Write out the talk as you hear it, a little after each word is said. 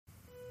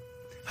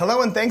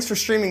Hello and thanks for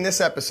streaming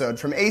this episode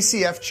from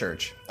ACF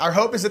Church. Our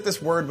hope is that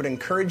this word would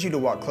encourage you to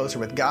walk closer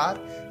with God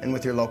and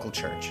with your local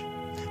church.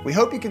 We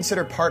hope you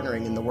consider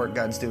partnering in the work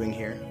God's doing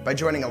here by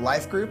joining a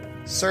life group,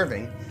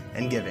 serving,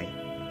 and giving.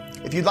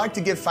 If you'd like to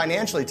give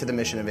financially to the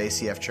mission of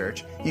ACF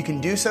Church, you can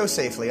do so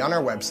safely on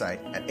our website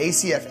at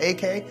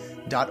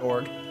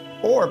acfak.org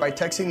or by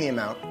texting the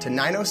amount to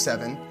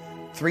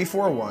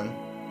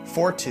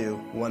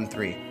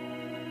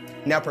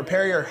 907-341-4213. Now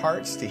prepare your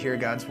hearts to hear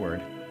God's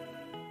word.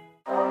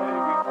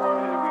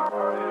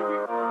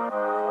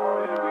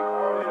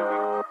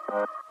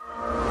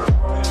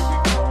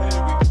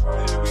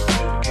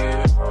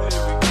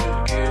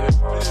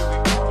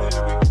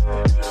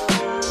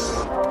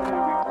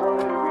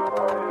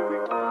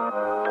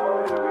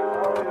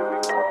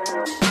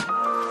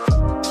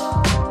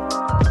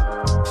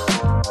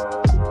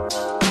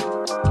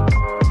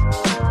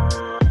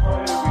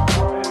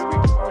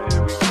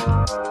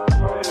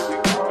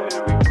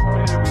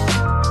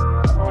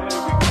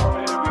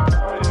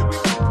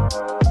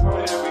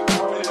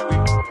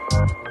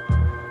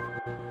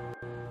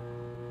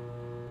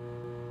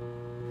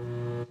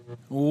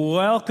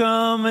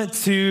 Welcome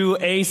to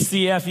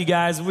ACF, you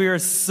guys. We are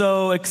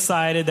so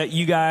excited that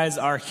you guys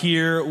are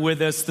here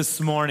with us this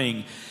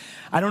morning.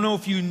 I don't know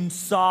if you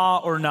saw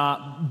or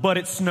not, but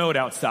it snowed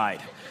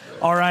outside.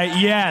 All right,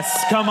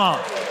 yes, come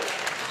on.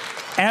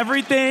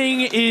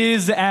 Everything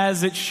is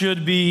as it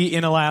should be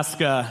in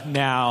Alaska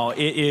now.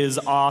 It is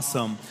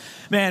awesome.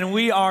 Man,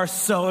 we are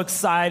so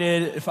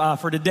excited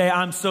for today.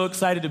 I'm so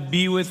excited to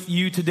be with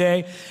you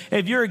today.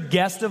 If you're a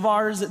guest of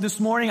ours this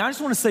morning, I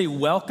just want to say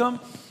welcome.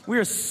 We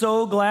are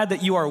so glad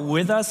that you are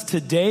with us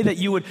today, that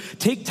you would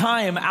take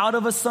time out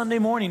of a Sunday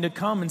morning to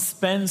come and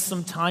spend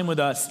some time with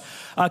us.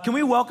 Can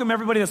we welcome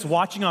everybody that's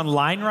watching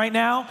online right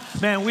now?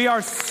 Man, we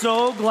are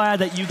so glad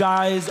that you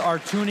guys are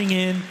tuning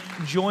in,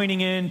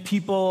 joining in.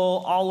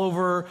 People all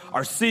over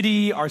our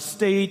city, our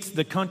state,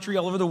 the country,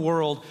 all over the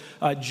world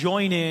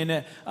join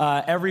in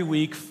every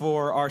week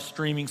for our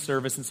streaming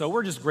service. And so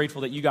we're just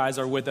grateful that you guys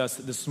are with us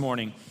this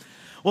morning.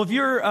 Well, if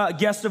you're a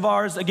guest of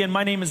ours, again,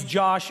 my name is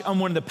Josh. I'm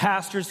one of the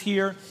pastors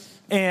here,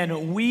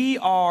 and we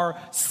are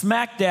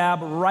smack dab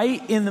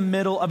right in the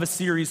middle of a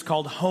series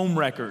called Home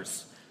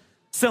Wreckers.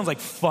 Sounds like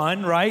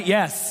fun, right?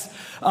 Yes.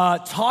 We're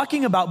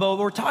talking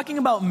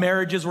about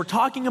marriages, we're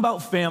talking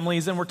about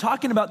families, and we're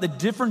talking about the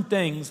different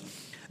things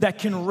that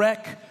can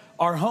wreck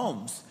our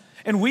homes.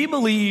 And we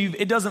believe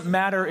it doesn't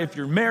matter if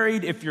you're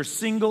married, if you're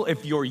single,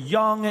 if you're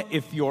young,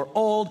 if you're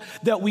old,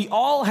 that we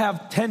all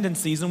have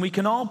tendencies and we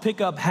can all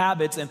pick up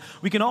habits and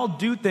we can all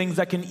do things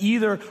that can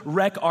either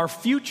wreck our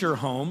future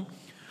home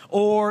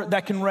or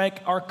that can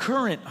wreck our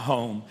current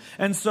home.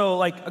 And so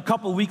like a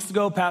couple of weeks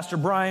ago, Pastor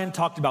Brian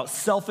talked about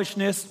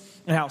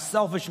selfishness and how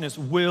selfishness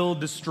will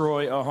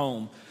destroy a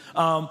home.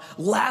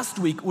 Last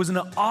week was an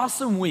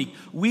awesome week.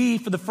 We,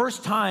 for the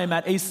first time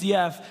at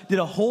ACF, did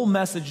a whole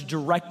message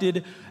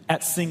directed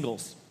at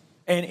singles.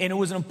 And it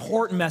was an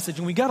important message.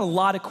 And we got a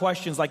lot of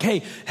questions like,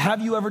 hey,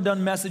 have you ever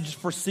done messages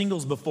for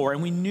singles before?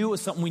 And we knew it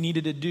was something we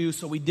needed to do,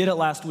 so we did it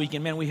last week.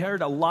 And man, we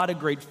heard a lot of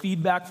great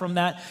feedback from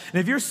that. And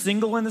if you're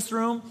single in this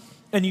room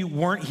and you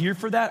weren't here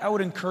for that, I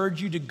would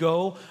encourage you to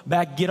go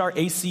back, get our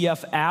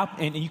ACF app,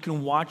 and you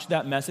can watch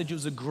that message. It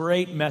was a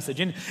great message.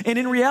 And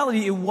in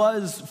reality, it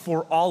was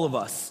for all of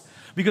us.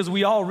 Because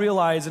we all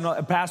realize,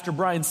 and Pastor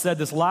Brian said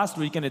this last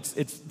week, and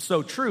it's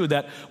so true,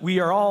 that we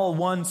are all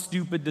one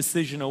stupid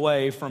decision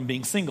away from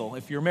being single,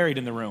 if you're married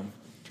in the room.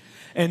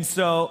 And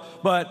so,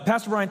 but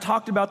Pastor Brian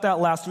talked about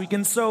that last week.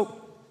 And so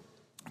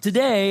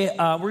today,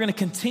 we're going to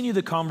continue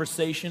the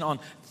conversation on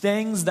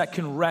things that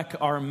can wreck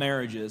our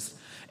marriages.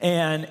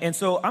 And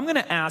so I'm going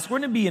to ask, we're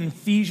going to be in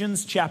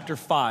Ephesians chapter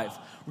 5.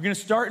 We're going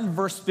to start in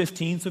verse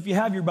 15. So if you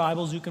have your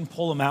Bibles, you can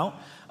pull them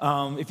out.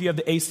 If you have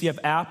the ACF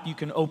app, you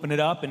can open it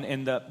up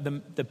and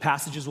the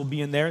passages will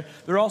be in there.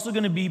 They're also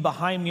going to be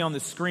behind me on the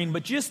screen.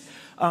 But just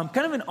kind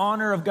of in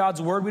honor of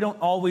God's word, we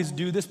don't always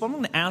do this, but I'm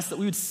going to ask that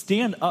we would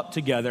stand up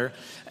together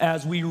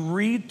as we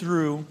read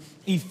through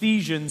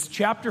Ephesians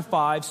chapter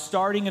 5,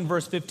 starting in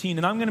verse 15.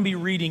 And I'm going to be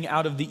reading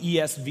out of the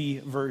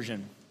ESV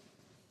version.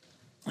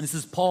 This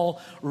is Paul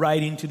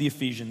writing to the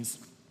Ephesians.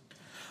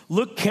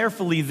 Look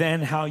carefully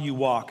then how you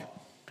walk,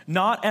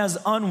 not as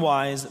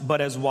unwise, but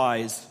as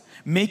wise,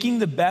 making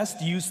the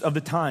best use of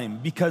the time,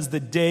 because the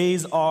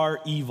days are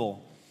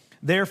evil.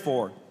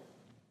 Therefore,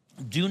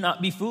 do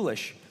not be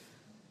foolish,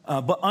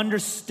 but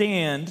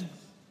understand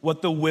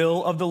what the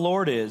will of the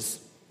Lord is,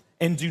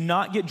 and do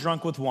not get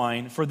drunk with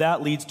wine, for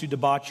that leads to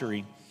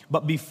debauchery,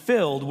 but be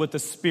filled with the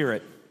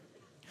Spirit,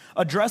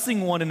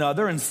 addressing one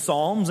another in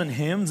psalms and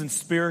hymns and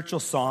spiritual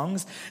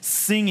songs,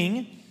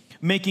 singing,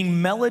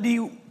 making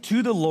melody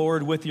to the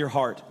Lord with your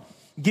heart,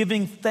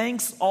 giving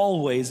thanks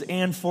always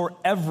and for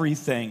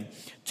everything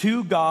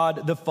to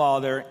God the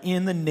Father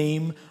in the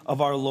name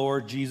of our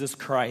Lord Jesus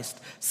Christ,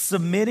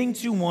 submitting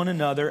to one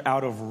another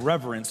out of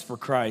reverence for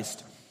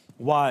Christ.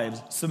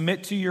 Wives,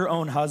 submit to your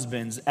own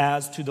husbands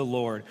as to the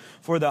Lord.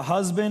 For the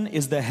husband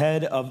is the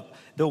head of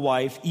the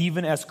wife,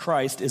 even as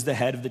Christ is the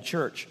head of the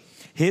church,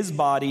 his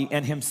body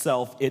and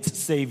himself its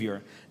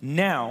Savior.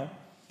 Now,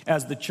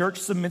 as the church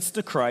submits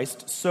to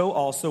Christ, so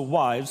also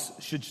wives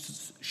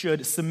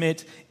should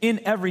submit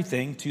in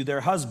everything to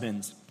their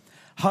husbands.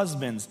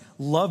 Husbands,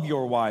 love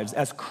your wives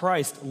as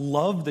Christ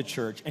loved the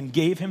church and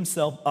gave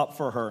himself up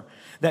for her,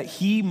 that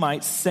he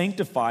might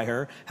sanctify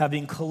her,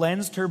 having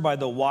cleansed her by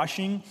the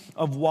washing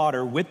of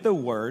water with the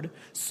word,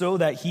 so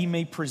that he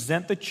may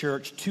present the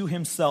church to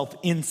himself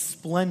in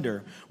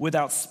splendor,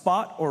 without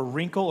spot or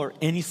wrinkle or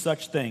any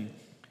such thing,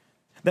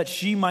 that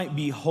she might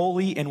be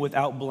holy and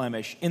without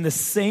blemish. In the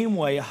same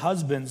way,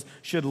 husbands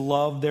should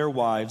love their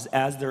wives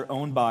as their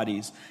own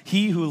bodies.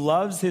 He who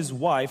loves his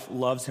wife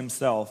loves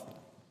himself.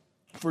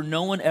 For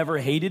no one ever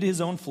hated his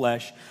own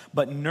flesh,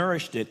 but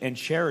nourished it and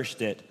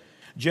cherished it,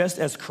 just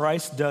as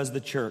Christ does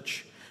the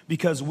church,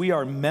 because we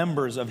are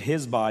members of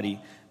his body.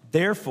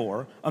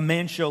 Therefore, a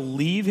man shall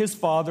leave his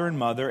father and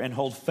mother and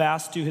hold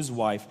fast to his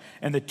wife,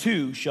 and the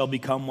two shall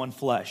become one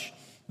flesh.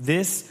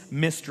 This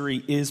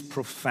mystery is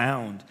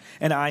profound,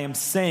 and I am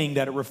saying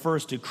that it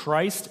refers to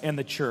Christ and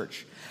the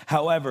church.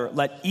 However,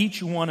 let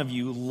each one of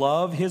you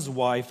love his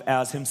wife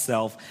as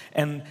himself,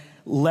 and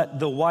let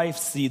the wife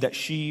see that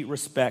she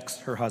respects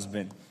her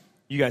husband.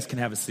 You guys can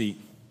have a seat.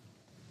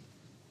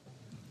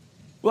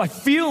 Well, I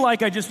feel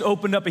like I just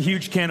opened up a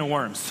huge can of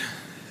worms.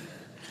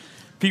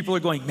 People are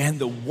going, man,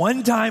 the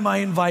one time I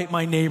invite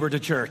my neighbor to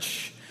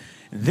church,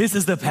 this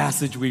is the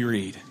passage we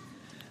read.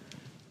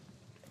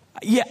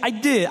 Yeah, I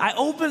did. I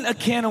opened a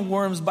can of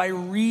worms by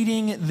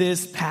reading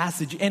this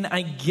passage, and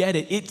I get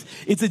it.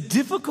 It's a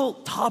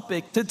difficult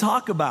topic to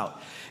talk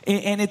about,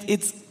 and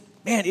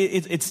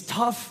it's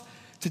tough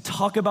to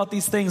talk about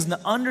these things and to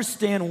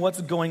understand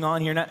what's going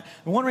on here. And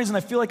one reason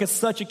I feel like it's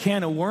such a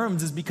can of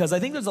worms is because I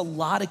think there's a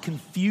lot of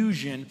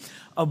confusion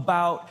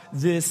about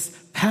this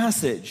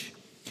passage.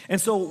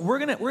 And so we're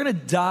gonna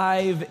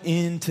dive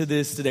into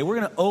this today. We're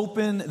gonna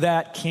open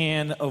that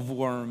can of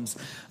worms.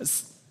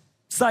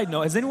 Side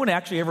note, has anyone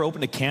actually ever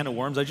opened a can of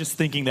worms? I was just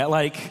thinking that,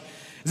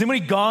 has anybody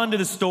gone to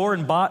the store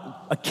and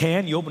bought a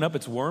can, you open up,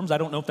 it's worms? I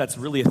don't know if that's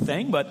really a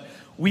thing, but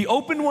we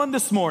opened one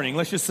this morning,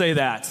 let's just say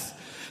that.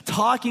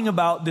 Talking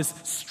about this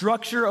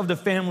structure of the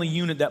family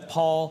unit that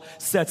Paul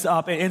sets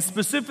up, and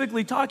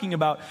specifically talking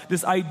about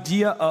this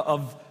idea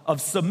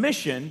of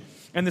submission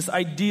and this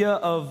idea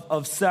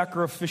of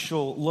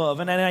sacrificial love.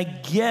 And I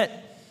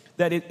get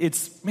that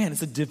it's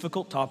a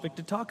difficult topic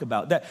to talk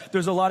about, that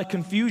there's a lot of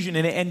confusion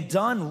in it, and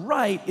done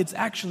right, it's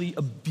actually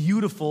a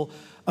beautiful,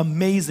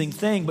 amazing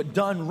thing, but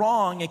done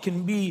wrong, it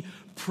can be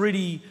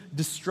pretty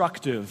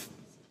destructive.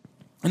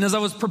 And as I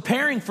was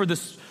preparing for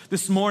this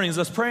morning, as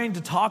I was praying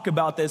to talk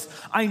about this,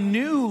 I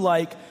knew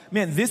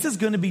this is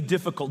going to be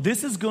difficult.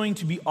 This is going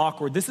to be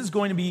awkward. This is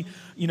going to be,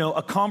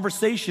 a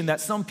conversation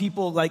that some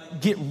people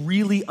get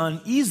really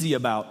uneasy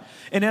about.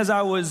 And as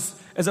I was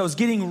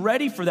getting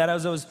ready for that,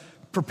 as I was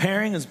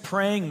preparing, as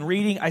praying and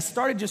reading, I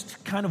started just to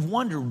kind of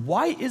wonder,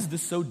 why is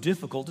this so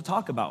difficult to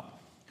talk about?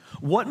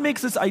 What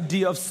makes this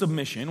idea of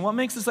submission? What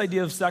makes this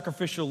idea of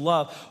sacrificial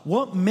love?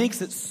 What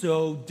makes it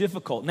so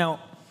difficult?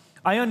 Now,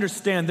 I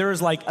understand there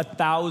is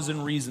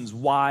 1,000 reasons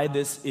why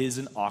this is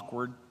an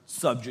awkward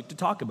subject to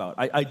talk about.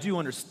 I do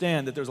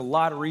understand that there's a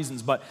lot of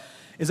reasons, but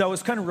as I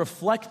was kind of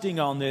reflecting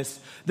on this,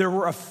 there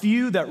were a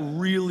few that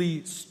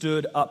really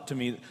stood up to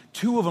me.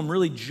 Two of them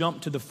really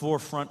jumped to the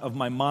forefront of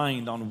my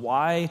mind on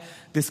why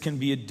this can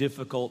be a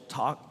difficult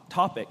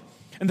topic.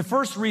 And the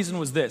first reason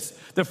was this.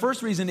 The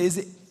first reason is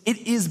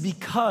it is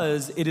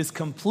because it is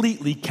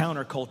completely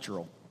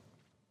countercultural.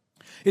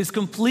 It's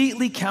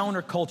completely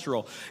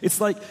countercultural. It's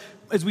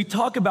as we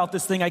talk about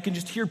this thing, I can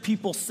just hear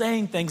people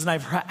saying things, and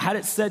I've had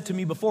it said to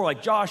me before,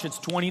 Josh, it's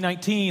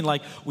 2019,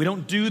 we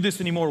don't do this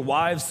anymore,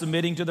 wives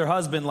submitting to their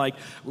husband,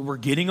 we're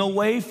getting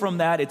away from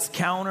that, it's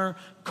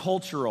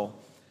countercultural.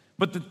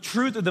 But the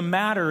truth of the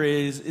matter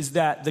is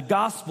that the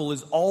gospel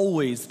is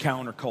always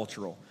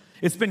countercultural.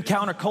 It's been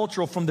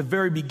countercultural from the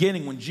very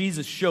beginning when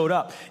Jesus showed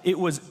up. It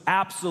was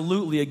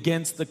absolutely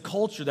against the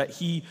culture that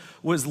he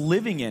was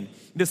living in.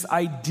 This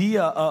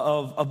idea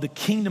of the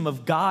kingdom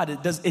of God,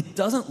 it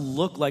doesn't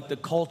look like the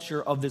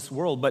culture of this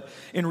world, but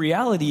in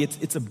reality,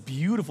 it's a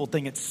beautiful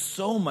thing. It's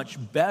so much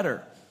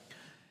better.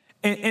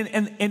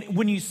 And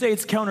when you say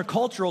it's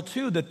countercultural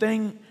too,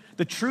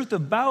 the truth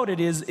about it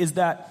is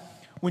that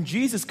when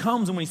Jesus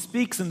comes and when he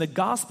speaks in the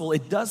gospel,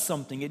 it does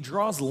something. It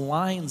draws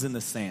lines in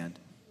the sand.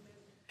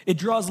 It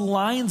draws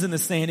lines in the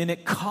sand, and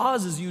it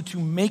causes you to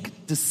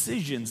make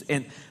decisions,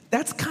 and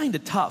that's kind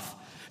of tough.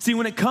 See,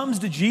 when it comes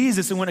to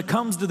Jesus and when it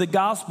comes to the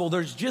gospel,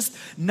 there's just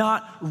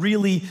not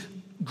really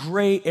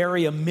gray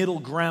area, middle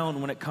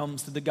ground when it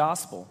comes to the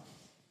gospel.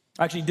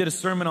 I actually did a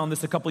sermon on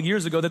this a couple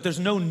years ago, that there's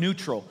no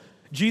neutral.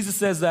 Jesus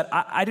says that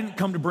I didn't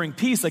come to bring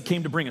peace, I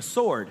came to bring a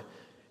sword.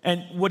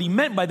 And what he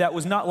meant by that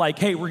was not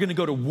hey, we're going to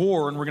go to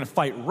war and we're going to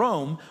fight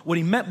Rome. What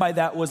he meant by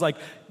that was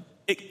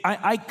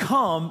I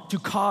come to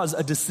cause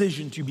a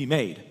decision to be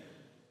made.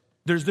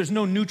 There's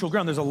no neutral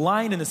ground. There's a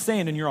line in the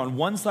sand, and you're on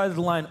one side of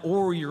the line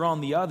or you're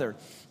on the other.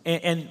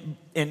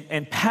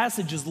 And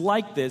passages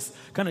like this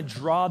kind of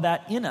draw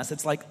that in us.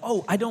 It's like,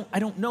 oh, I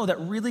don't know. That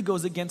really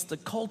goes against the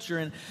culture.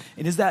 And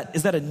is that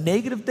a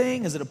negative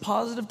thing? Is it a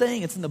positive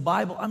thing? It's in the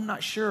Bible. I'm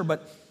not sure,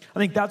 but I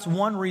think that's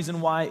one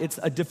reason why it's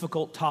a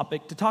difficult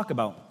topic to talk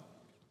about.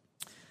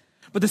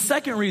 But the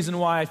second reason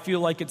why I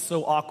feel like it's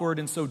so awkward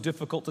and so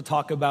difficult to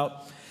talk about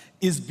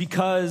is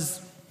because,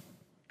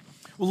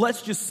 well,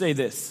 let's just say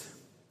this.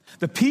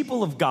 The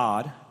people of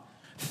God,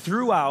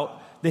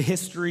 throughout the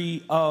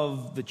history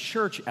of the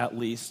church at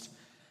least,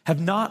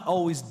 have not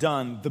always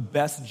done the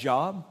best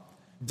job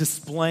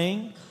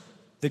displaying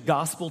the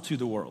gospel to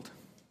the world.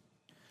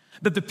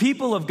 That the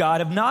people of God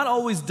have not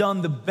always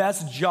done the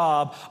best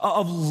job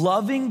of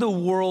loving the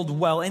world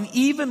well and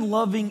even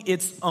loving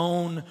its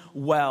own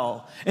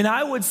well. And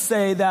I would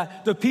say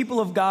that the people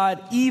of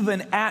God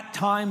even at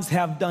times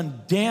have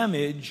done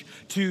damage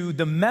to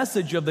the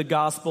message of the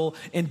gospel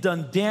and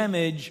done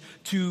damage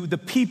to the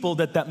people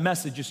that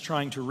message is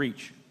trying to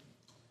reach.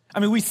 I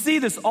mean, we see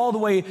this all the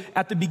way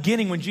at the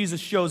beginning when Jesus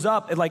shows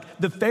up, and like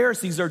the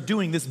Pharisees are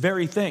doing this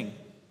very thing.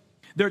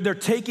 They're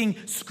taking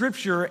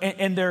scripture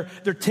and they're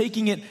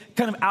taking it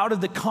kind of out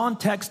of the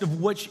context of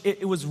which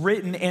it was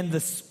written and the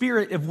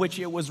spirit of which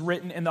it was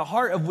written and the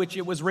heart of which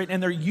it was written,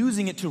 and they're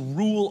using it to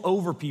rule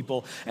over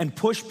people and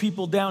push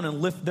people down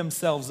and lift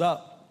themselves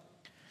up.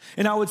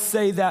 And I would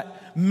say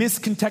that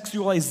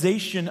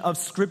miscontextualization of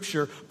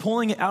scripture,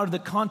 pulling it out of the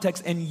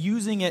context and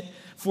using it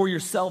for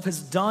yourself,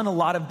 has done a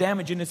lot of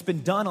damage, and it's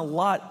been done a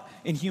lot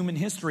in human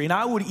history. And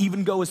I would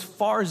even go as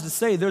far as to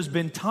say there's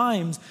been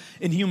times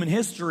in human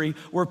history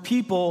where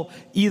people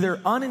either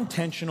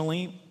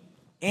unintentionally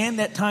and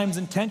at times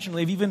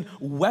intentionally have even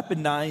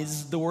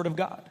weaponized the Word of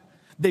God.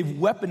 They've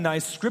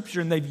weaponized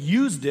Scripture and they've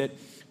used it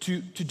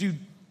to do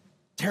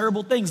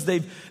terrible things.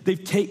 They've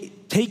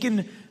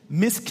taken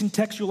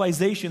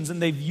miscontextualizations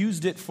and they've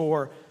used it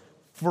for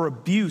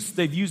abuse.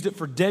 They've used it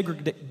for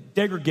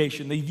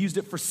degradation. They've used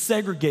it for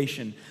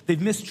segregation. They've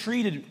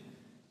mistreated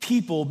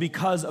people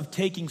because of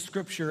taking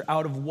scripture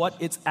out of what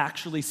it's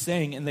actually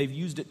saying, and they've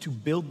used it to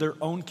build their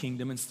own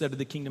kingdom instead of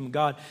the kingdom of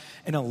God,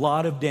 and a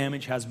lot of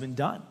damage has been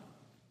done.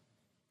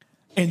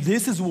 And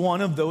this is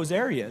one of those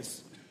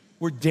areas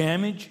where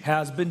damage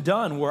has been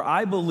done, where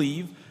I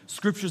believe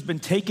scripture's been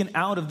taken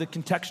out of the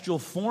contextual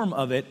form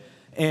of it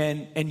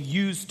and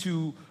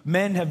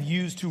men have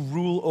used to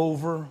rule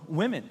over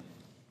women.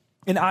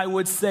 And I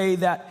would say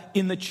that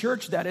in the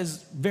church that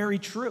is very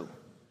true.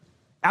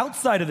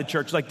 Outside of the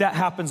church, like that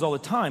happens all the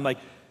time. Like,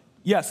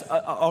 yes,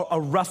 a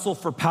wrestle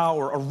for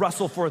power, a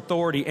wrestle for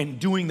authority, and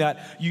doing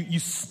that, you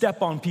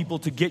step on people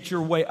to get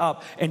your way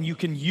up, and you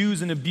can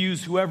use and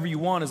abuse whoever you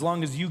want as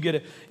long as you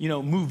get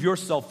to, move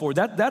yourself forward.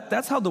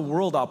 That's how the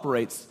world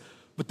operates.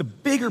 But the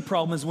bigger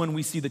problem is when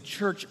we see the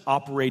church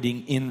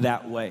operating in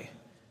that way.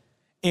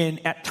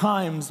 And at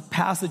times,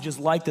 passages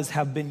like this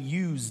have been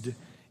used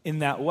in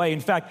that way.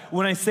 In fact,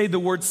 when I say the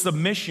word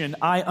submission,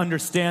 I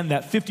understand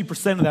that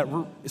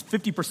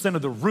 50%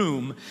 of the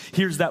room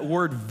hears that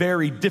word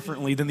very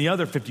differently than the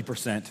other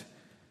 50%.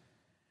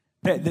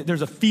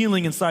 There's a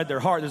feeling inside their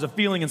heart, there's a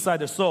feeling inside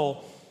their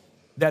soul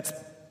that's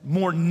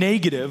more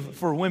negative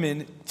for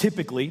women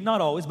typically, not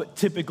always, but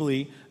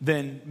typically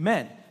than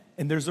men.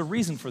 And there's a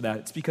reason for that.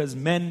 It's because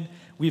men,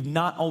 we've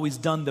not always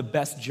done the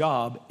best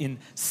job in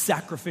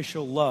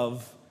sacrificial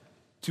love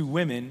to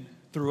women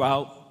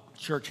throughout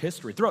church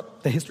history,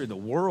 throughout the history of the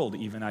world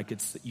even,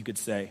 you could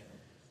say.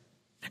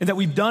 And that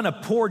we've done a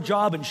poor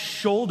job in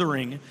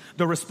shouldering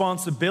the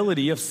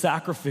responsibility of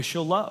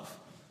sacrificial love.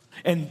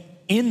 And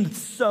in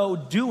so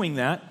doing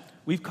that,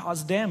 we've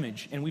caused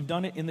damage, and we've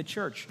done it in the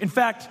church. In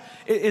fact,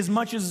 as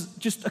much as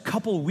just a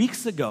couple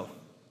weeks ago,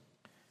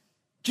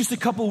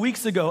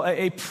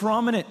 a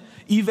prominent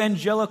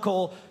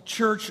evangelical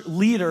church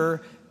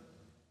leader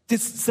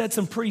just said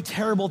some pretty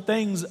terrible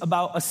things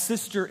about a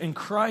sister in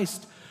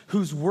Christ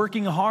who's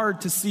working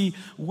hard to see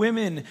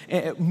women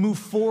move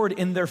forward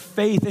in their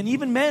faith, and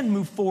even men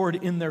move forward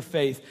in their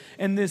faith.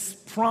 And this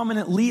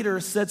prominent leader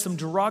said some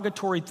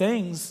derogatory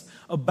things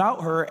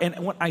about her,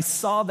 and when I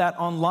saw that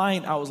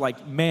online, I was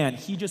like, man,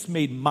 he just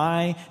made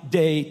my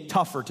day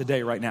tougher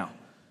today right now.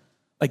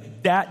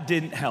 Like, that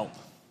didn't help.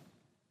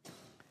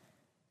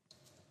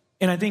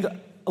 And I think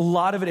a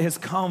lot of it has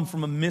come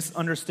from a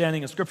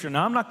misunderstanding of Scripture.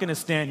 Now, I'm not going to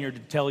stand here to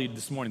tell you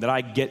this morning that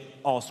I get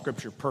all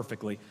Scripture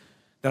perfectly,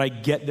 that I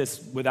get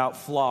this without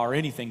flaw or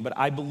anything, but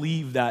I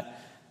believe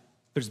that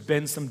there's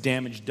been some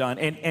damage done.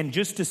 And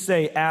just to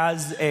say,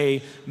 as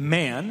a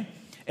man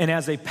and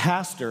as a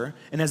pastor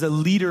and as a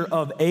leader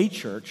of a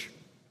church,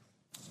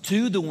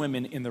 to the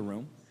women in the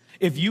room,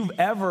 if you've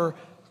ever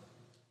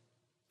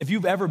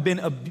been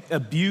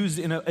abused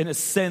in a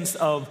sense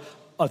of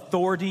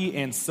authority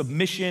and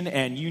submission,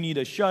 and you need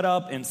to shut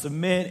up and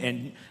submit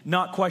and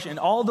not question, and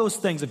all those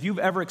things, if you've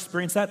ever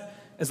experienced that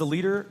as a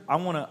leader, I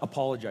want to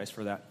apologize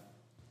for that.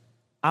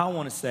 I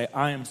want to say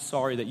I am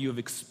sorry that you have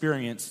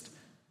experienced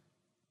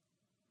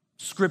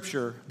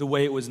Scripture the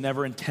way it was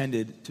never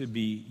intended to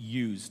be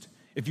used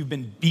if you've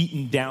been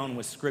beaten down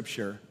with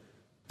Scripture,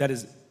 that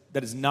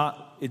is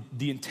not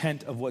the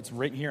intent of what's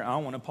written here. I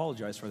don't want to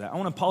apologize for that. I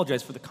want to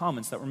apologize for the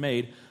comments that were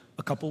made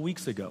a couple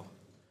weeks ago.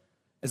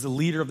 As a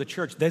leader of the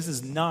church, this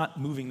is not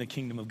moving the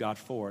kingdom of God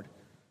forward.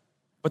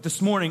 But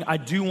this morning, I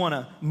do want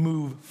to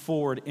move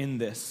forward in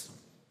this.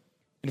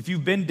 And if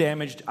you've been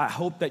damaged, I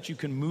hope that you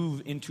can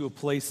move into a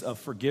place of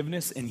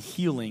forgiveness and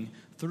healing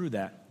through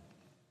that.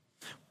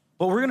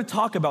 But we're going to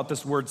talk about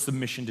this word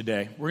submission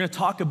today. We're going to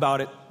talk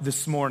about it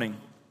this morning.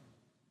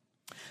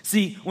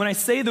 See, when I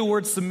say the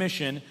word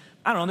submission,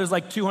 I don't know, there's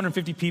like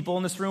 250 people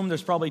in this room.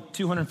 There's probably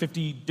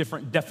 250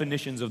 different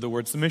definitions of the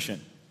word submission.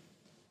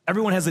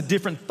 Everyone has a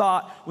different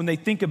thought when they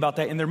think about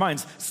that in their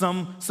minds.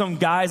 Some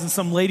guys and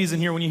some ladies in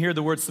here, when you hear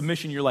the word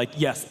submission, you're like,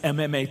 yes,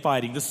 MMA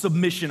fighting, the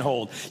submission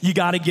hold. You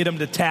got to get them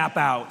to tap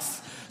out.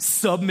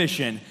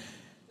 Submission.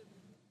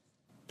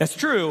 That's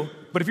true,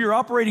 but if you're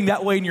operating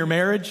that way in your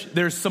marriage,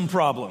 there's some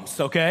problems,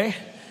 okay?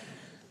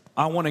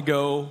 I want to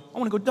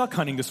go duck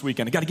hunting this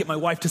weekend. I got to get my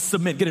wife to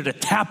submit, get her to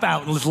tap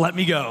out and just let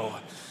me go.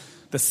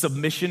 The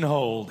submission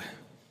hold.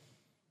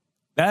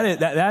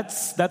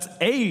 That's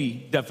a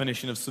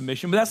definition of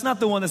submission, but that's not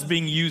the one that's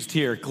being used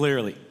here,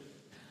 clearly.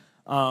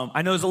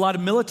 I know there's a lot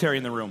of military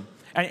in the room,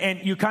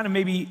 and you kind of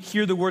maybe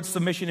hear the word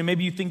submission, and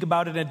maybe you think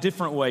about it in a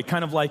different way,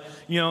 kind of like,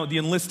 the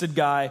enlisted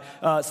guy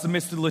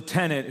submits to the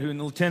lieutenant, and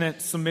the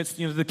lieutenant submits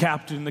to the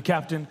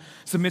captain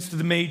submits to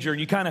the major, and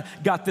you kind of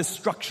got this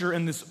structure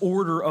and this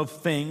order of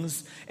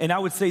things, and I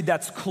would say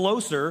that's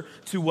closer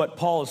to what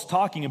Paul is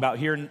talking about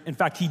here. And in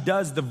fact,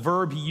 the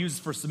verb he uses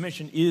for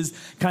submission is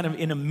kind of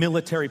in a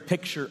military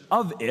picture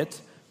of it.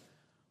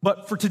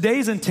 But for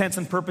today's intents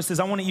and purposes,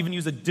 I want to even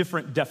use a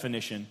different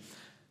definition.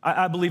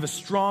 I believe a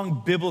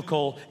strong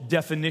biblical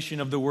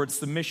definition of the word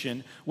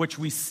submission, which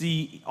we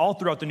see all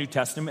throughout the New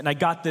Testament.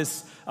 And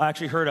I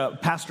actually heard a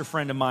pastor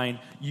friend of mine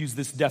use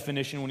this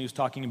definition when he was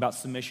talking about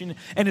submission.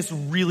 And it's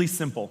really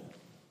simple.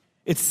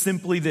 It's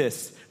simply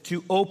this: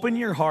 to open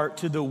your heart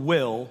to the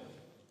will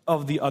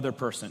of the other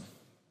person.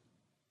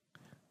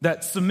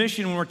 That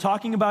submission, when we're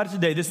talking about it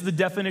today, this is the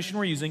definition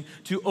we're using: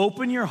 to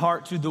open your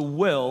heart to the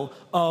will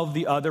of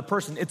the other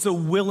person. It's a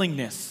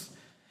willingness.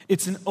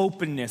 It's an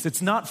openness.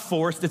 It's not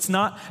forced. It's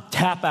not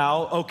tap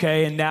out,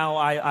 okay, and now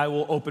I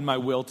will open my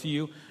will to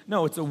you.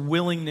 No, it's a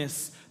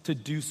willingness to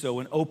do so,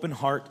 an open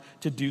heart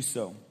to do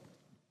so.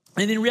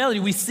 And in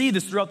reality, we see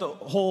this throughout the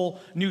whole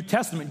New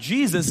Testament.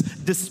 Jesus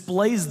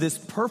displays this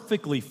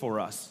perfectly for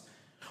us.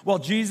 While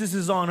Jesus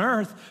is on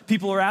earth,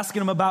 people are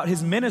asking him about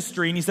his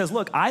ministry, and he says,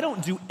 look, I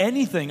don't do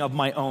anything of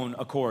my own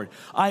accord.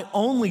 I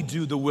only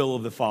do the will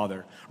of the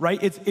Father,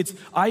 right?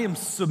 I am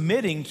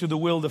submitting to the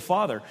will of the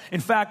Father. In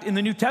fact, in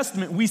the New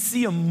Testament, we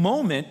see a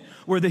moment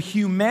where the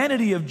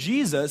humanity of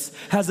Jesus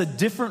has a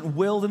different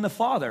will than the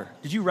Father.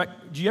 Did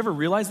you ever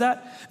realize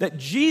that? That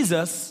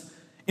Jesus,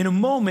 in a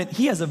moment,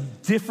 he has a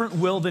different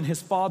will than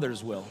his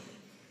Father's will.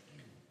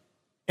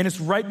 And it's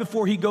right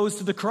before he goes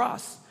to the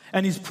cross.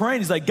 And he's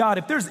praying, he's like, God,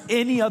 if there's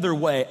any other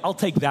way, I'll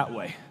take that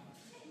way.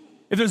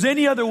 If there's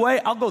any other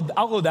way, I'll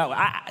go that way.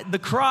 The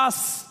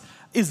cross,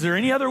 is there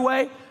any other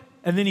way?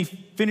 And then he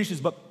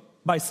finishes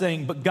by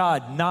saying, but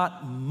God,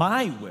 not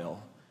my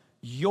will,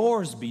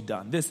 yours be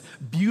done. This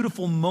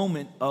beautiful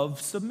moment of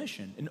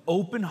submission, an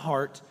open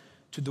heart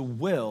to the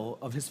will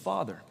of his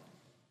Father.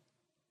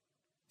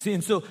 See,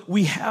 and so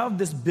we have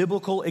this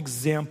biblical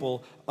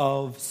example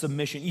of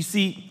submission. You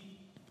see,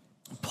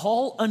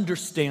 Paul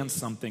understands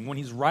something when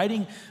he's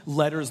writing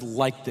letters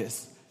like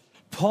this.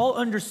 Paul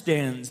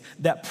understands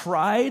that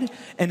pride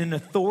and an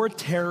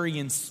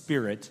authoritarian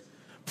spirit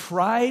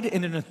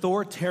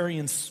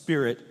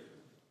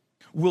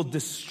will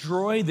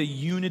destroy the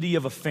unity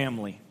of a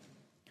family.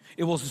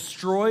 It will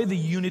destroy the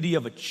unity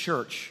of a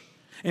church,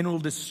 and it will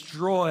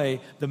destroy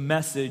the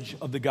message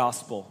of the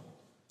gospel.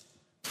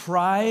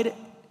 Pride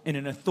and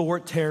an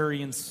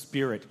authoritarian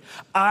spirit.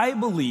 I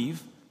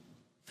believe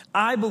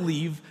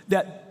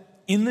that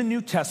in the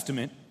New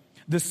Testament,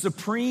 the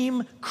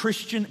supreme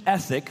Christian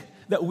ethic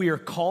that we are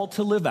called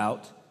to live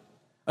out,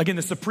 again,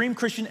 the supreme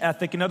Christian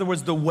ethic, in other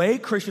words, the way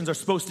Christians are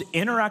supposed to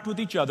interact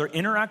with each other,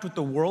 interact with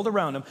the world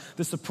around them,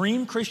 the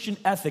supreme Christian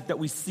ethic that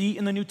we see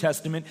in the New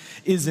Testament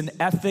is an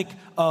ethic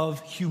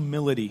of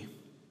humility.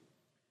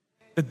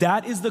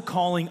 That is the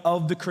calling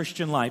of the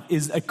Christian life,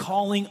 is a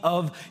calling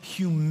of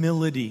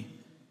humility.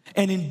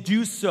 And in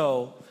do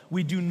so,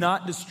 we do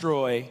not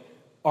destroy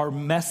our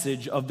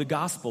message of the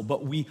gospel,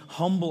 but we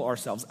humble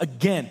ourselves.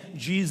 Again,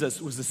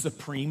 Jesus was the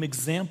supreme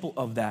example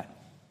of that.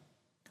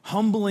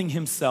 Humbling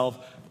himself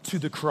to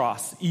the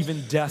cross,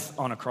 even death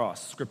on a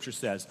cross, Scripture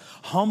says.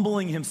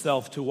 Humbling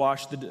himself to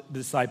wash the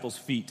disciples'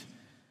 feet,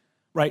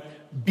 right?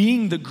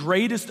 Being the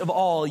greatest of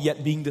all,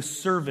 yet being the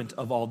servant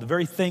of all. The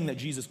very thing that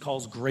Jesus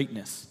calls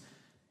greatness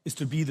is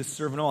to be the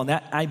servant of all. And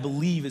that, I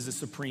believe, is a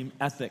supreme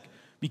ethic,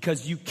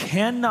 because you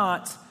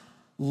cannot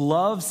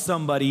love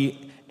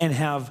somebody and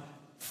have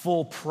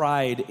full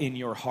pride in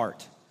your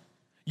heart.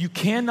 You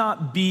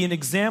cannot be an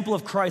example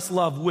of Christ's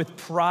love with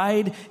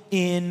pride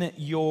in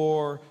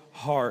your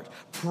heart.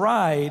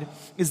 Pride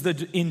is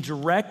in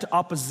direct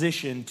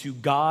opposition to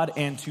God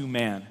and to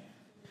man.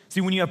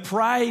 See, when you have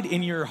pride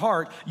in your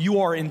heart,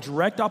 you are in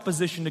direct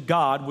opposition to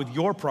God with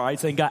your pride,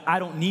 saying, God, I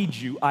don't need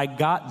you. I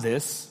got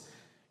this.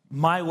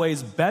 My way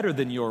is better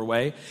than your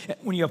way.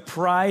 When you have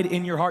pride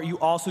in your heart, you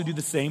also do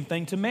the same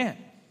thing to man.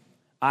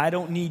 I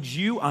don't need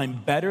you.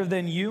 I'm better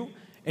than you.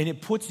 And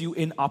it puts you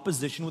in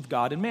opposition with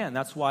God and man.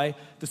 That's why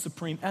the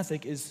supreme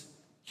ethic is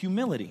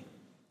humility.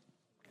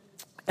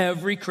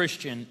 Every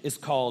Christian is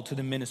called to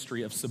the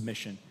ministry of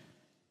submission.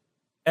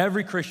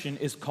 Every Christian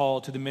is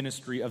called to the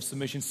ministry of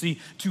submission. See,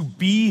 to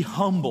be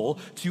humble,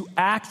 to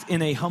act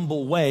in a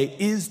humble way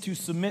is to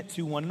submit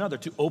to one another,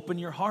 to open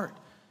your heart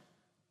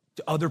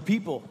to other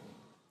people.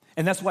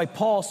 And that's why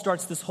Paul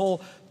starts this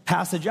whole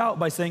passage out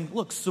by saying,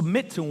 look,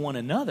 submit to one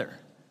another.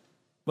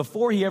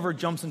 Before he ever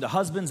jumps into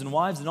husbands and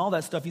wives and all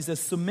that stuff, he says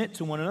submit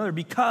to one another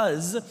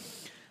because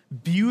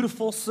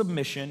beautiful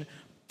submission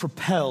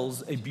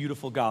propels a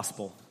beautiful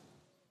gospel.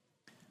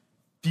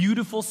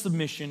 Beautiful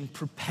submission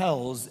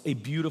propels a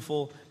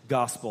beautiful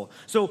gospel.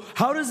 So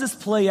how does this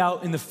play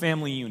out in the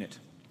family unit?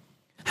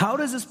 How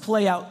does this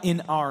play out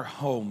in our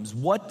homes?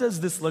 What does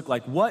this look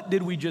like? What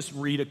did we just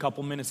read a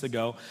couple minutes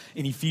ago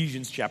in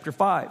Ephesians chapter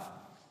 5?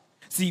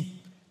 See,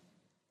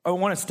 I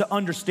want us to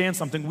understand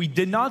something. We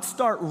did not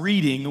start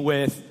reading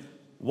with,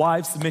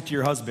 wives, submit to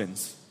your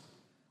husbands.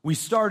 We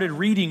started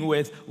reading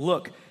with,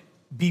 look,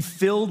 be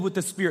filled with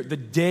the Spirit. The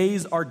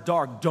days are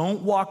dark.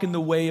 Don't walk in the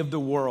way of the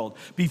world.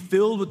 Be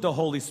filled with the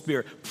Holy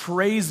Spirit.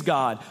 Praise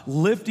God.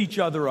 Lift each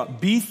other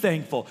up. Be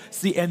thankful.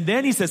 See, and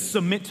then he says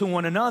submit to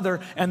one another,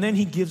 and then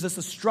he gives us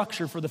a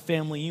structure for the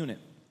family unit.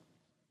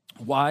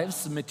 Wives,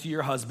 submit to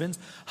your husbands.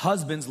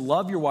 Husbands,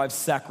 love your wives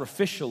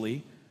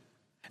sacrificially.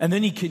 And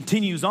then he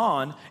continues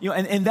on,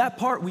 and that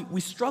part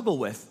we struggle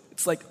with.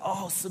 It's like,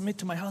 oh, submit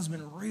to my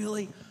husband,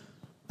 really?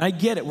 I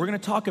get it. We're going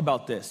to talk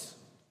about this.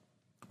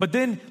 But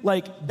then,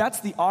 that's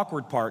the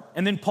awkward part.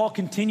 And then Paul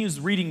continues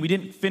reading. We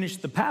didn't finish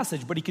the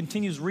passage, but he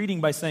continues reading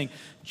by saying,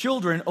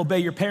 children, obey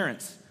your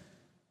parents.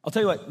 I'll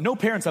tell you what, no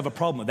parents have a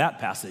problem with that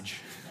passage.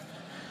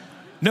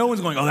 No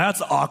one's going, oh,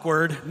 that's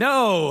awkward.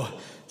 No.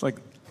 It's like,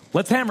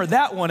 let's hammer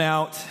that one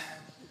out.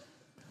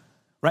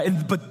 Right?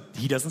 But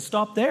he doesn't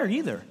stop there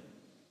either.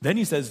 Then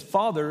he says,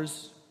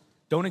 fathers,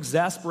 don't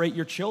exasperate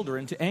your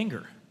children to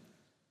anger.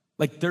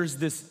 There's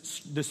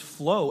this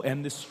flow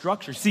and this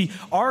structure. See,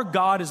 our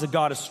God is a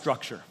God of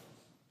structure.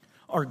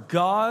 Our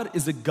God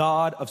is a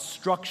God of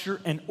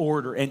structure and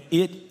order, and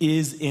it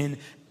is in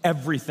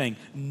everything.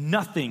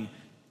 Nothing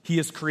he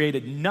has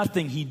created,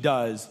 nothing he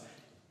does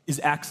is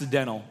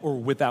accidental or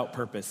without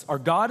purpose. Our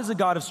God is a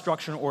God of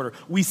structure and order.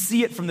 We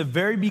see it from the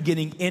very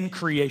beginning in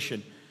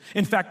creation.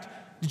 In fact,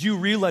 did you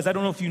realize, I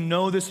don't know if you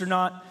know this or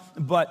not,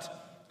 but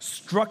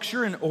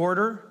structure and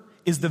order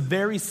is the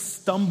very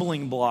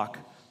stumbling block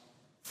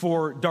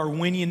for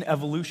Darwinian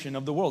evolution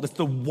of the world. It's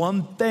the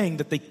one thing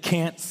that they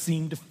can't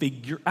seem to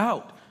figure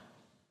out,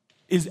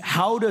 is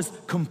how does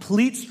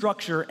complete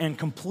structure and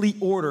complete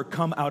order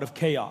come out of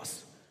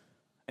chaos?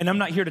 And I'm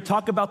not here to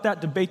talk about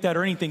that, debate that,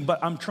 or anything,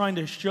 but I'm trying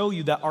to show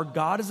you that our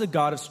God is a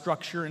God of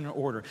structure and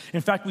order.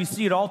 In fact, we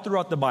see it all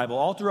throughout the Bible,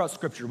 all throughout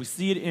Scripture. We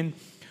see it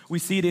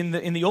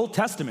in the Old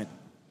Testament.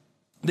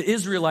 The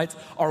Israelites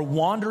are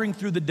wandering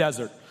through the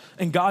desert.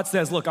 And God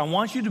says, look, I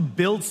want you to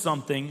build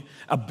something,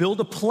 build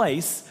a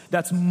place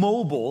that's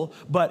mobile,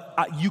 but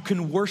you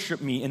can worship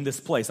me in this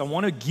place. I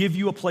want to give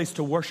you a place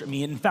to worship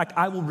me. And in fact,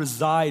 I will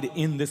reside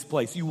in this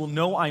place. You will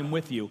know I'm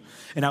with you,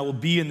 and I will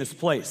be in this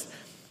place.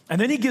 And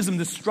then he gives them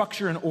the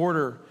structure and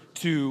order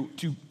to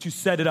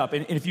set it up.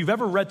 And if you've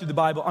ever read through the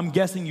Bible, I'm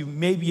guessing you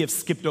maybe have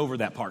skipped over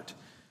that part.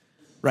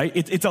 Right?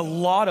 It's a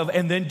lot of,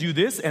 and then do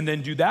this, and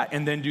then do that,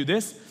 and then do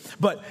this.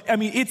 But,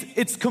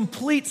 it's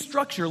complete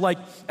structure.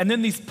 And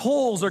then these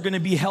poles are going to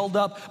be held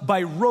up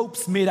by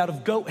ropes made out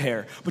of goat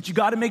hair. But you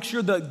got to make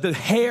sure the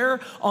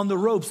hair on the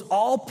ropes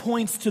all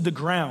points to the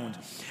ground.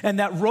 And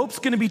that rope's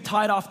going to be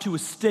tied off to a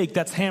stake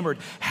that's hammered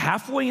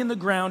halfway in the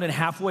ground and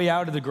halfway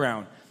out of the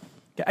ground.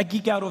 I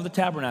geek out over the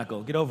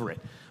tabernacle. Get over it.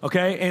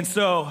 Okay? And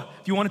so,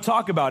 if you want to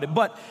talk about it,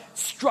 but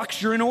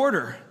structure and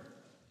order.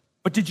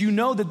 But did you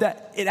know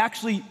that it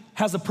actually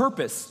has a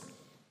purpose?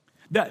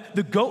 That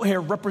the goat hair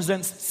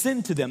represents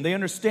sin to them. They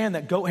understand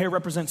that goat hair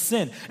represents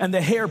sin. And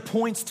the hair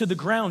points to the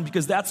ground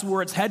because that's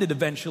where it's headed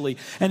eventually.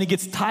 And it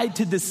gets tied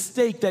to this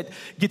stake that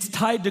gets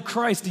tied to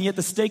Christ. And yet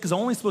the stake is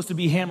only supposed to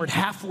be hammered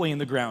halfway in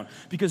the ground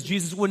because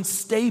Jesus wouldn't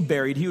stay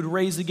buried. He would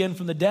raise again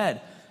from the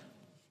dead.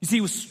 You see,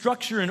 with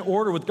structure and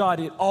order with God,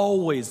 it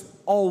always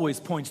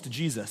points to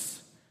Jesus.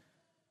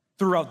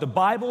 Throughout the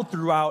Bible,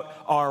 throughout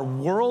our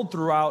world,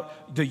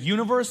 throughout the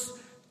universe,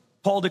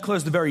 Paul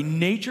declares the very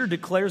nature,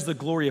 declares the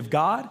glory of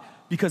God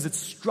because it's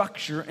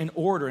structure and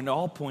order and it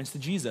all points to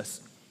Jesus.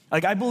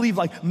 I believe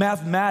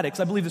mathematics,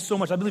 I believe this so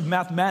much, I believe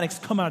mathematics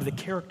come out of the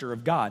character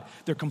of God.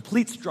 Their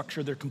complete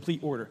structure, their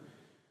complete order.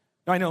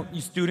 Now I know you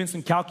students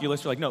in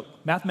calculus are like, no,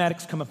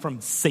 mathematics come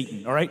from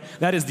Satan, all right?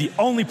 That is the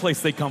only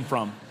place they come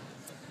from.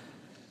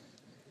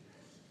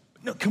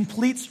 No,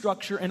 complete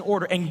structure and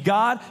order. And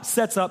God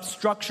sets up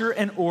structure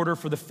and order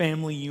for the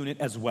family unit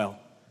as well.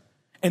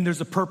 And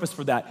there's a purpose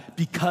for that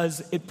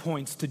because it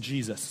points to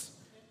Jesus,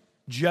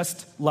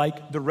 just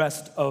like the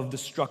rest of the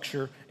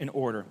structure and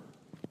order.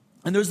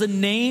 And there's a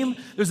name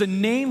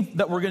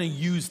that we're going to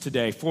use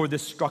today for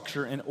this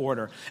structure and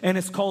order, and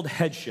it's called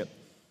headship.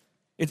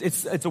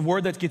 It's a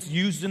word that gets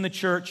used in the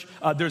church.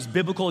 There's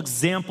biblical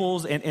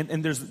examples,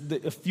 and there's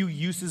a few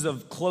uses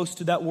of close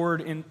to that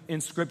word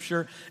in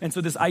Scripture. And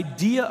so this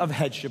idea of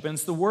headship, and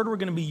it's the word we're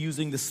going to be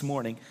using this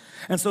morning.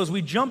 And so as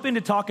we jump in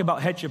to talk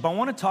about headship, I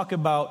want to talk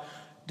about,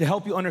 to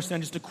help you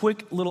understand, just a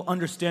quick little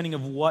understanding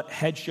of what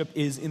headship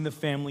is in the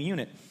family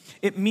unit.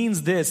 It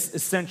means this,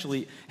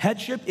 essentially.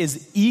 Headship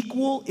is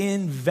equal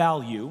in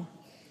value,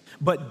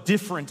 but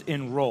different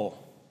in role.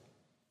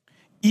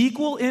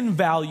 Equal in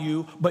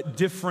value, but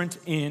different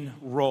in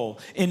role.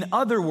 In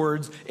other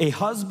words, a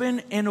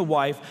husband and a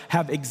wife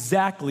have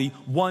exactly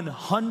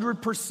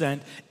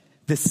 100%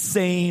 the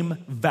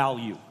same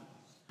value.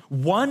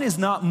 One is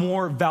not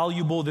more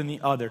valuable than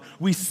the other.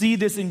 We see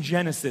this in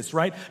Genesis,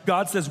 right?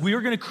 God says we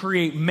are going to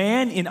create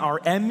man in our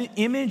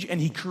image, and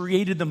he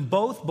created them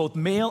both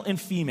male and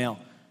female.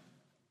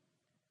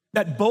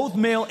 That both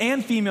male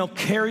and female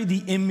carry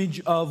the image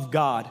of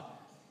God.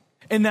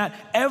 And that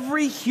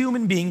every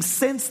human being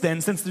since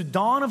then, since the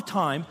dawn of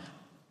time,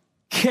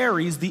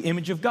 carries the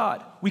image of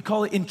God. We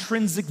call it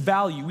intrinsic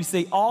value. We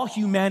say all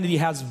humanity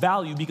has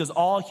value because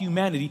all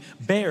humanity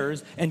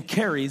bears and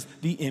carries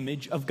the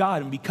image of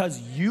God. And because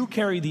you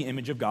carry the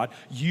image of God,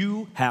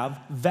 you have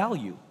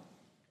value.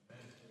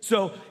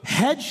 So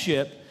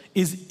headship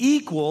is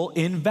equal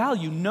in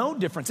value, no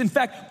difference. In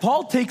fact,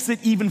 Paul takes it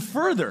even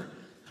further.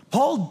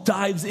 Paul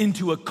dives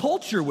into a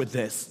culture with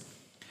this.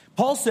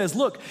 Paul says,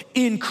 look,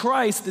 in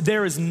Christ,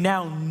 there is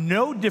now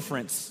no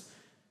difference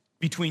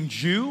between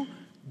Jew,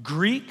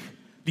 Greek,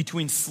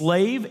 between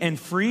slave and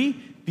free,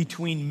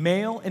 between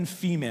male and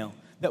female,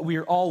 that we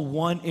are all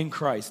one in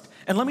Christ.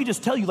 And let me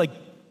just tell you,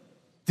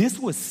 this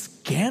was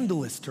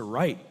scandalous to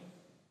write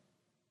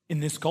in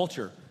this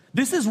culture.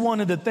 This is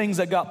one of the things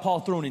that got Paul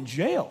thrown in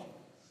jail.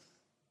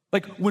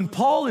 When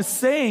Paul is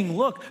saying,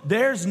 look,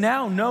 there's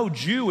now no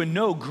Jew and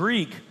no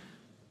Greek,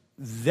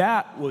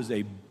 that was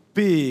a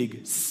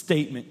big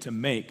statement to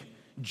make.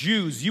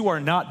 Jews, you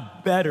are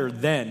not better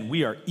than,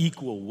 we are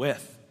equal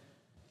with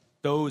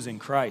those in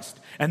Christ.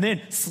 And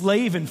then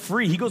slave and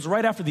free, he goes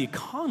right after the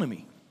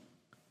economy.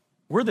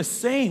 We're the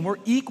same, we're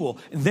equal.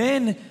 And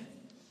then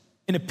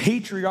in a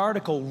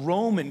patriarchal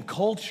Roman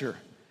culture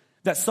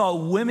that saw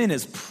women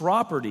as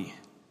property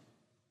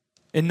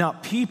and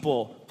not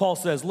people, Paul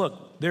says,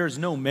 look, there is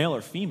no male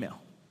or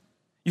female.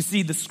 You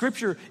see, the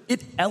scripture,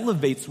 it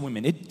elevates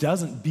women. It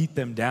doesn't beat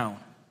them down.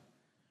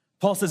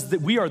 Paul says that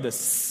we are the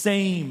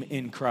same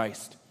in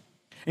Christ.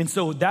 And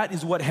so that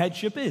is what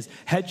headship is.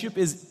 Headship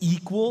is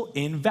equal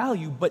in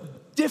value,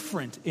 but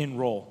different in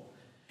role.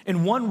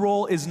 And one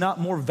role is not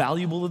more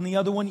valuable than the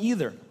other one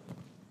either.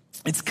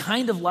 It's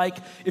kind of like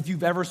if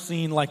you've ever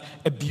seen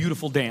a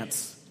beautiful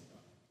dance,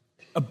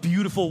 a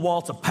beautiful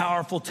waltz, a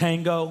powerful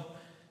tango.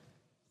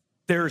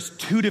 There's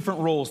two different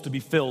roles to be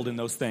filled in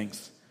those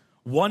things.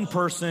 One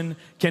person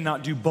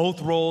cannot do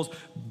both roles.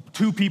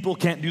 Two people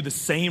can't do the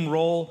same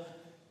role.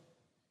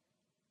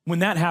 When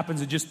that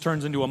happens, it just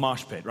turns into a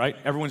mosh pit, right?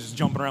 Everyone's just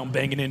jumping around,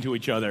 banging into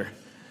each other.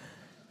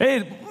 Hey,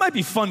 it might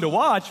be fun to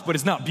watch, but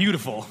it's not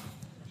beautiful.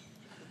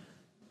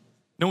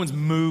 No one's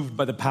moved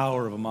by the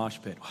power of a mosh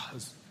pit. Wow,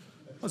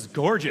 that was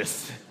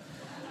gorgeous.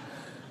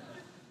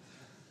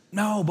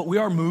 No, but we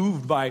are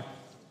moved by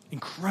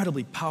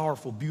incredibly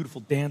powerful,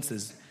 beautiful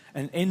dances.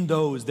 And in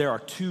those, there are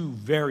two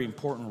very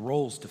important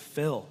roles to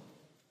fill.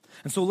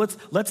 And so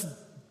let's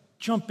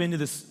jump into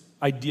this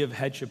idea of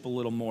headship a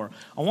little more.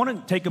 I want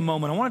to take a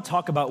moment. I want to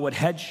talk about what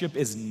headship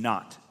is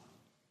not.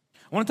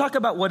 I want to talk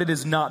about what it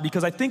is not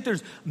because I think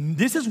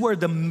this is where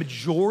the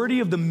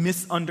majority of the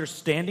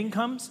misunderstanding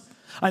comes.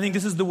 I think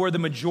this is where the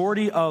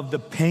majority of the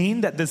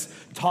pain that this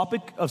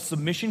topic of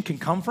submission can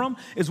come from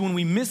is when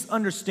we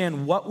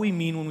misunderstand what we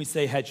mean when we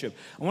say headship.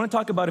 I want to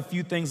talk about a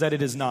few things that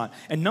it is not.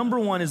 And number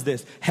one is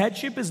this.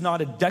 Headship is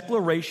not a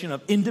declaration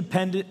of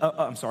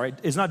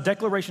is not a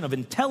declaration of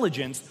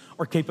intelligence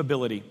or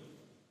capability.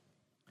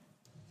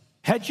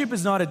 Headship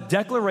is not a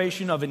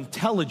declaration of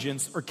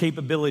intelligence or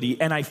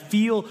capability. And I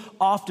feel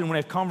often when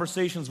I have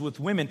conversations with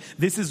women,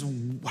 this is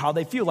how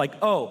they feel.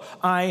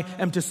 I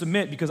am to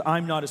submit because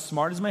I'm not as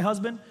smart as my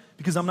husband,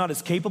 because I'm not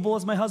as capable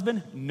as my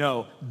husband.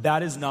 No,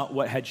 that is not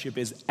what headship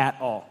is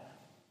at all.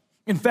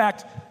 In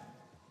fact,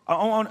 I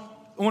want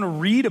to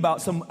read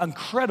about some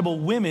incredible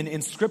women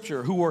in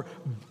Scripture who were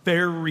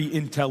very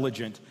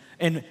intelligent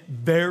and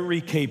very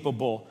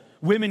capable.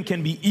 Women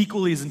can be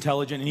equally as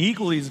intelligent and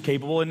equally as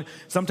capable, and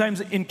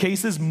sometimes in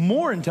cases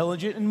more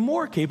intelligent and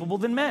more capable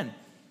than men.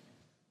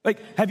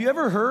 Have you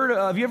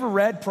ever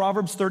read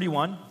Proverbs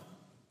 31?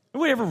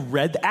 Anybody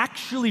ever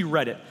actually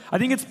read it? I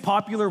think it's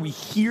popular. We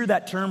hear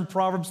that term,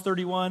 Proverbs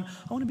 31. I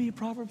want to be a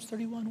Proverbs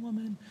 31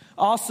 woman.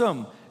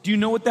 Awesome. Do you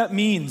know what that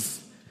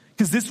means?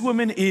 Because this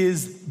woman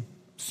is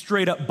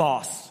straight up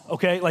boss,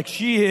 okay?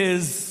 She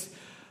is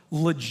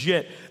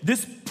legit.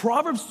 This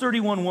Proverbs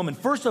 31 woman,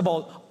 first of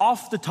all,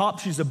 off the top,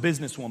 she's a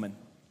businesswoman.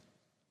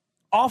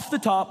 Off the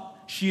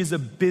top, she is a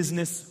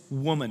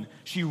businesswoman.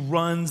 She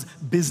runs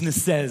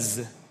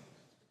businesses.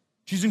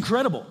 She's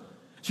incredible.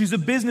 She's a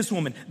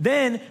businesswoman.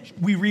 Then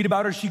we read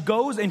about her. She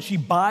goes and she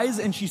buys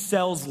and she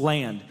sells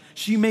land.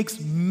 She makes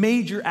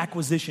major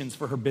acquisitions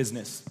for her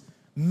business.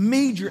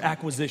 Major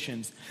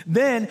acquisitions.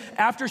 Then,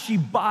 after she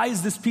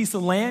buys this piece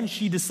of land,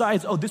 she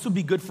decides, oh, this would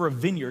be good for a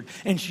vineyard.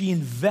 And she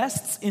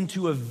invests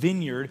into a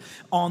vineyard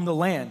on the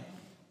land.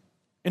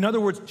 In other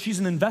words, she's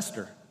an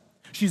investor.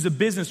 She's a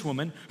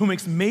businesswoman who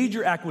makes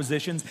major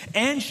acquisitions,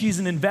 and she's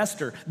an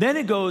investor. Then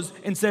it goes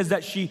and says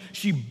that she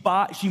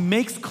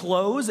makes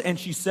clothes and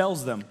she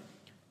sells them.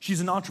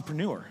 She's an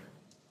entrepreneur.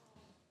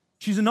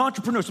 She's an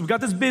entrepreneur. So we've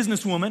got this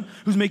businesswoman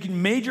who's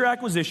making major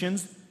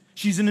acquisitions.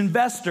 She's an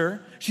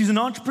investor. She's an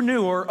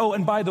entrepreneur. Oh,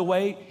 and by the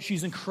way,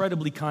 she's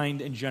incredibly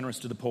kind and generous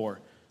to the poor.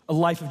 A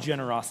life of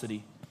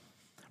generosity,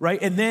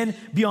 right? And then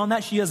beyond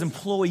that, she has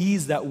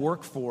employees that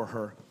work for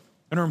her.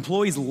 And her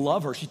employees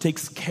love her. She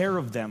takes care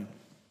of them.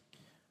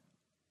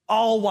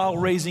 All while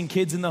raising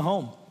kids in the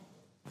home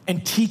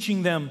and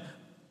teaching them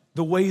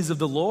the ways of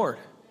the Lord,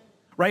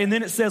 right? And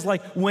then it says,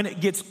 like, when it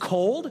gets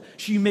cold,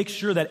 she makes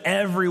sure that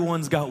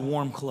everyone's got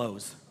warm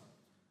clothes.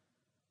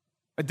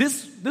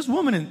 This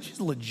woman, she's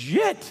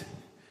legit.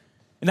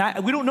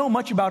 And we don't know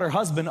much about her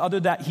husband other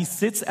than that he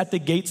sits at the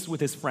gates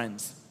with his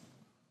friends.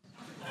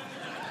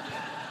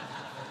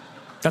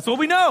 That's what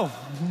we know.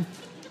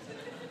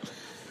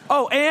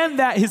 Oh, and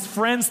that his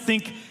friends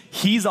think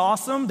he's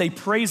awesome. They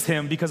praise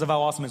him because of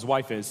how awesome his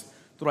wife is.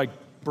 They're like,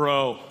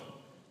 bro,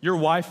 your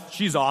wife,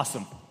 she's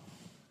awesome.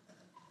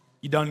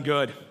 You done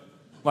good.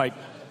 Like,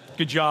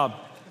 good job.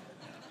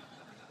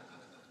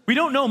 We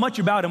don't know much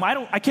about him.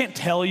 I can't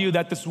tell you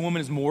that this woman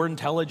is more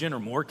intelligent or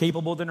more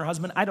capable than her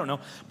husband. I don't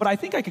know. But I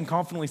think I can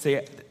confidently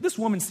say this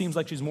woman seems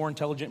like she's more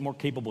intelligent, more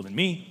capable than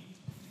me.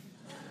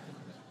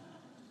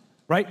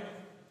 Right?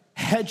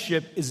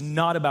 Headship is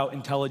not about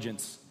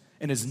intelligence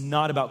and is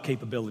not about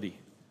capability.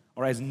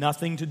 All right, it has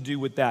nothing to do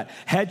with that.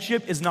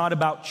 Headship is not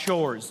about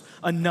chores.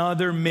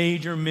 Another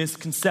major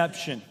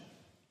misconception.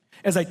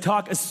 As I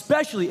talk,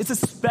 especially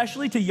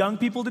to young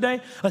people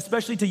today,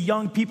 especially to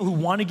young people who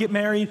want to get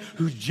married,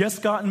 who've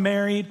just gotten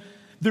married.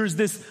 There's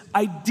this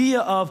idea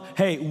of,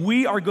 hey,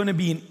 we are going to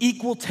be an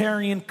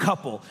equalitarian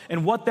couple.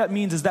 And what that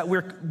means is that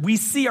we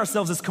see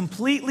ourselves as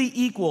completely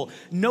equal,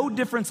 no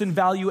difference in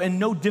value and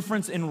no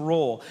difference in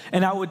role.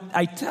 And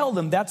I tell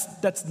them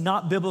that's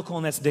not biblical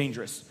and that's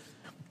dangerous.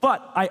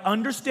 But I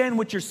understand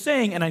what you're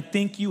saying, and I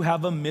think you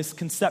have a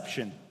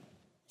misconception.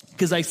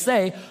 Because I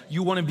say,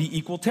 you want to be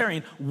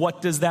equalitarian.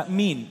 What does that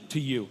mean to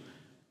you?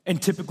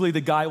 And typically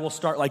the guy will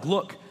start like,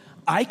 look,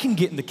 I can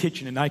get in the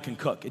kitchen and I can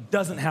cook. It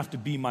doesn't have to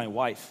be my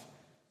wife.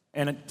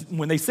 And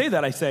when they say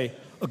that, I say,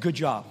 a good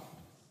job.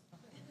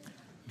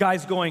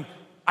 Guy's going,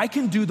 I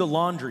can do the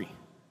laundry.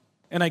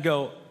 And I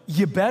go,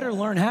 you better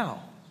learn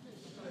how.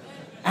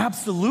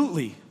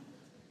 Absolutely.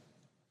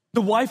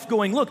 The wife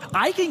going, look,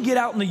 I can get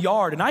out in the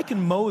yard and I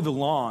can mow the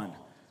lawn.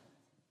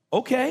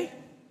 Okay.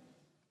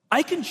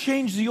 I can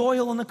change the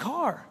oil in the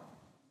car.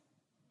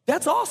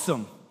 That's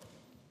awesome.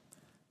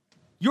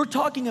 You're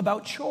talking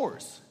about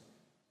chores.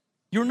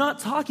 You're not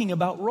talking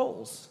about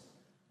roles.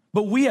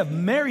 But we have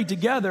married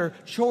together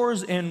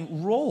chores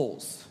and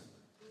roles.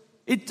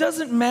 It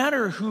doesn't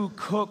matter who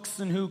cooks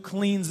and who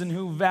cleans and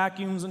who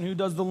vacuums and who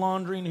does the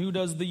laundry and who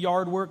does the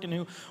yard work and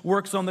who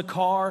works on the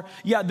car.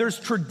 Yeah, there's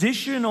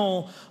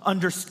traditional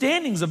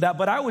understandings of that,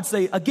 but I would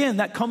say, again,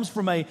 that comes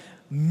from a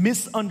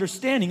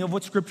misunderstanding of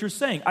what Scripture's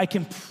saying. I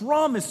can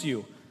promise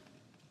you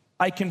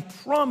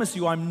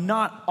I'm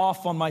not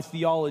off on my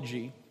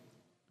theology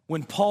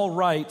when Paul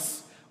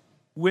writes,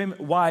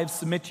 wives,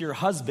 submit to your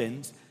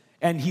husbands,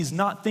 and he's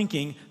not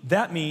thinking,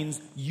 that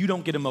means you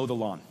don't get to mow the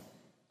lawn,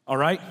 all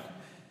right?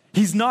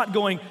 He's not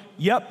going,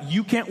 yep,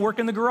 you can't work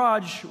in the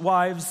garage,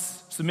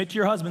 wives, submit to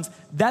your husbands.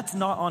 That's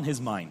not on his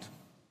mind,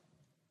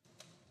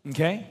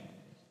 okay?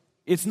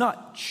 It's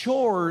not,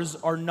 chores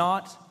are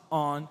not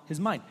on his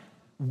mind.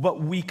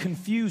 But we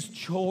confuse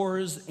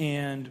chores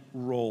and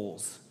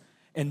roles.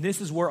 And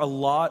this is where a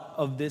lot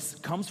of this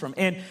comes from.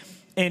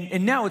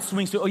 And now it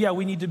swings to, oh yeah,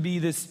 we need to be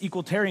this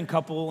equalitarian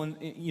couple and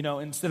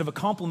instead of a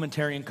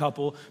complementarian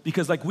couple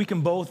because like we can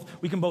both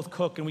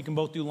cook and we can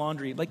both do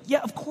laundry. Like,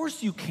 yeah, of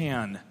course you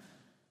can.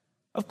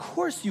 Of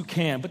course you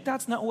can, but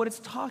that's not what it's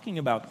talking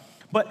about.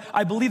 But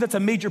I believe that's a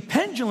major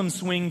pendulum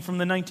swing from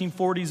the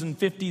 1940s and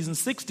 50s and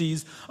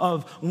 60s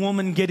of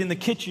woman get in the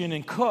kitchen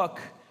and cook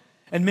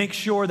and make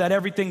sure that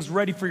everything's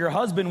ready for your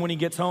husband when he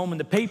gets home and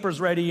the paper's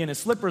ready and his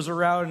slippers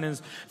are out and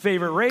his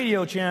favorite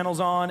radio channel's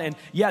on. And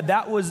yeah,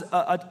 that was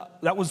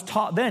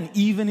taught then,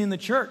 even in the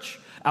church,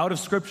 out of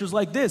scriptures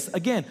like this.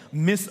 Again,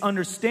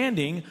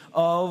 misunderstanding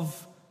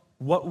of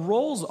what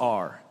roles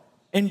are.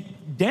 And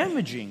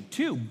damaging,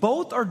 too.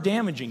 Both are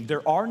damaging.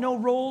 There are no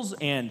roles,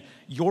 and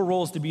your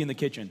role is to be in the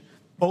kitchen.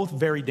 Both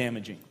very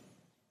damaging.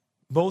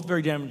 Both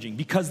very damaging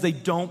because they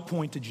don't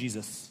point to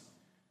Jesus.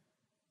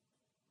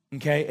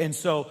 Okay? And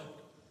so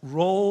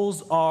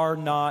roles are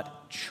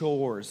not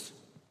chores.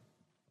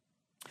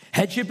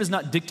 Headship is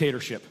not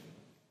dictatorship.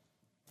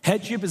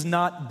 Headship is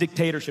not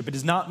dictatorship. It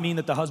does not mean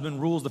that the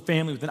husband rules the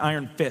family with an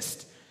iron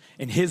fist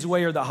in his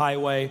way or the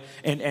highway,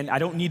 and I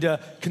don't need to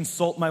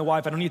consult my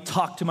wife. I don't need to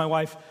talk to my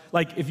wife.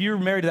 Like, if you're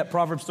married to that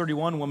Proverbs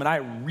 31 woman, I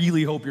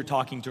really hope you're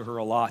talking to her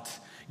a lot,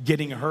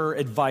 getting her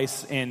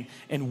advice and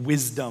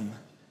wisdom,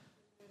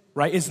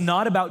 right? It's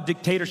not about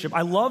dictatorship.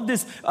 I love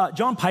this.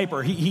 John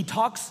Piper, he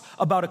talks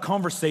about a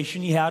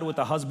conversation he had with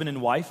a husband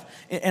and wife,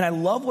 and I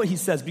love what he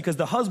says, because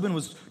the husband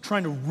was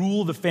trying to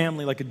rule the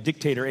family like a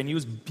dictator, and he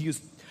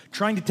was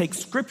trying to take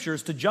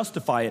scriptures to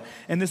justify it.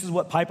 And this is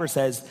what Piper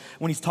says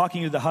when he's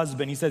talking to the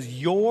husband. He says,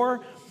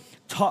 you're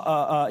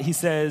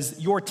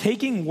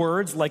taking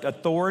words like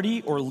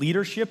authority or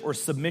leadership or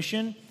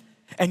submission,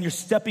 and you're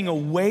stepping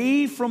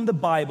away from the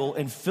Bible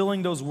and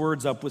filling those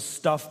words up with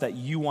stuff that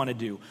you want to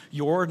do.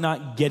 You're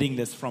not getting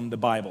this from the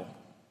Bible.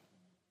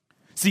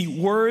 See,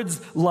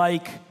 words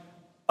like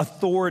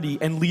authority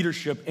and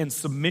leadership and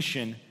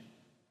submission,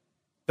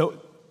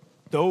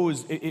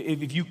 those,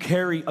 if you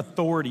carry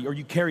authority or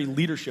you carry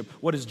leadership,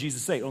 what does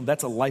Jesus say? Oh,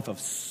 that's a life of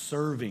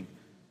serving.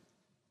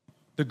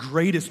 The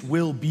greatest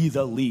will be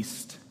the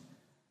least,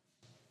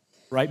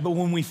 right? But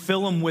when we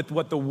fill them with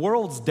what the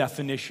world's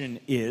definition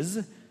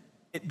is,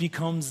 it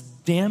becomes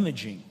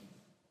damaging.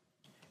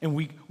 And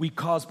we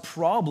cause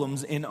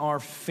problems in our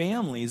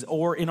families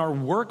or in our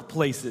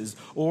workplaces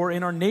or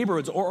in our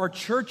neighborhoods or our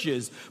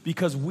churches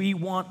because we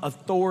want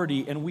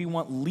authority and we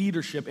want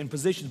leadership and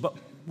positions, but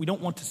we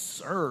don't want to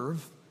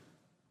serve.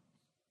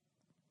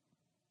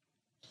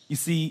 You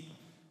see,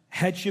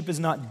 headship is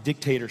not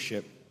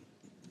dictatorship.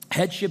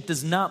 Headship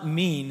does not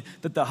mean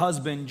that the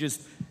husband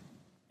just,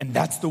 and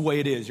that's the way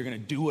it is, you're going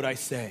to do what I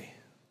say,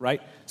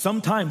 right?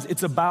 Sometimes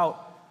it's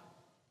about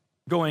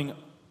going,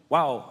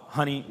 wow,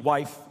 honey,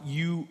 wife,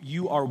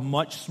 you are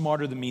much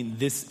smarter than me in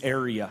this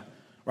area,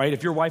 right?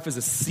 If your wife is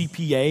a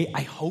CPA,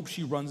 I hope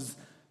she runs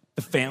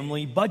the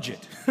family budget,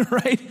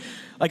 right?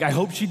 Like, I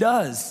hope she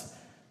does.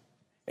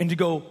 And to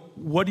go,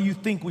 what do you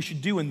think we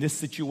should do in this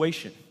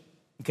situation?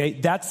 Okay,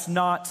 that's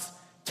not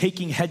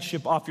taking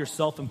headship off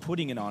yourself and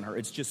putting it on her.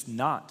 It's just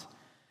not.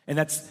 And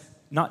that's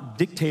not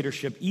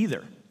dictatorship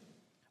either.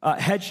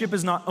 Headship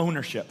is not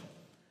ownership.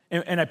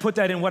 And I put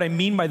that in, what I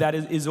mean by that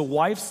is a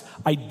wife's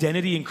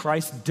identity in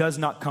Christ does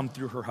not come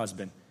through her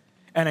husband.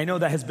 And I know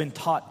that has been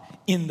taught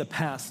in the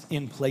past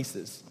in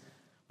places.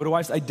 But a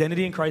wife's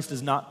identity in Christ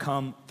does not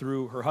come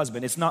through her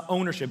husband. It's not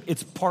ownership,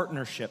 it's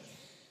partnership.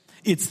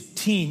 It's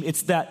team,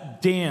 it's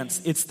that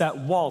dance, it's that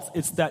waltz,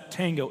 it's that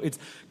tango. It's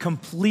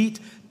complete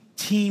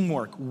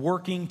teamwork,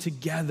 working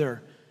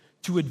together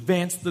to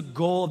advance the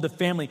goal of the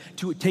family,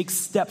 to take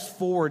steps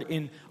forward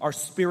in our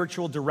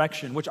spiritual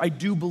direction, which I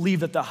do believe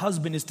that the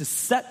husband is to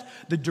set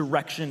the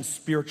direction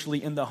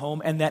spiritually in the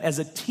home, and that as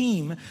a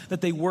team,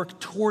 that they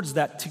work towards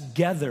that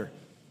together.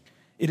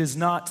 It is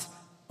not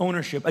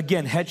ownership.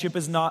 Again, headship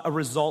is not a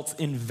result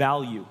in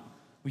value.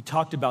 We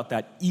talked about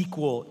that,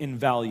 equal in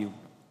value.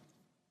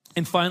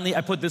 And finally,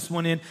 I put this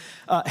one in.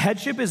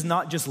 Headship is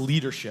not just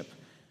leadership.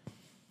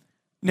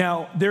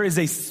 Now, there is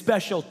a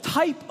special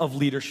type of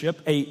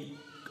leadership, a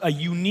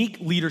unique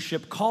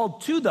leadership called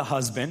to the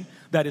husband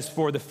that is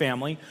for the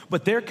family,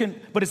 but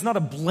it's not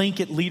a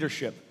blanket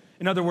leadership.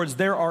 In other words,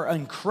 there are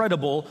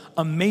incredible,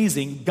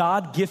 amazing,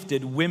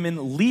 God-gifted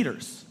women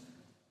leaders.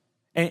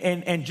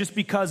 And just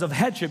because of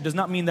headship does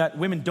not mean that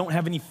women don't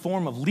have any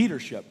form of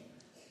leadership.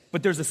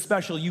 But there's a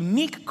special,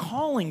 unique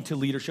calling to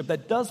leadership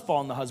that does fall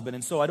on the husband.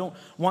 And so I don't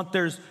want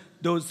those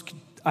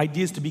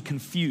ideas to be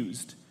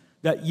confused.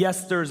 That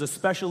yes, there's a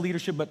special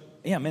leadership, but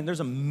yeah, man, there's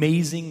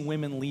amazing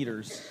women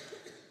leaders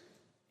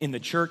in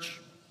the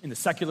church, in the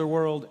secular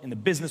world, in the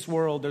business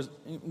world.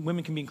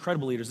 Women can be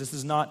incredible leaders. This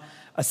is not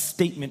a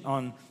statement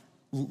on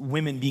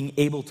women being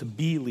able to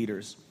be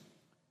leaders.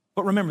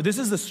 But remember, this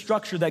is the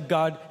structure that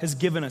God has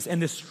given us.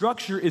 And the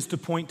structure is to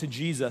point to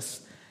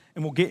Jesus.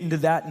 And we'll get into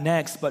that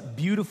next, but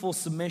beautiful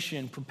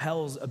submission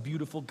propels a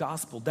beautiful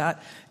gospel.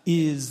 That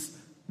is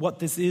what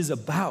this is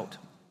about.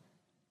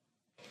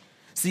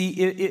 See,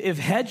 if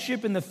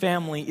headship in the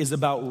family is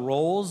about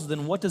roles,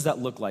 then what does that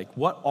look like?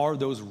 What are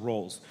those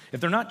roles? If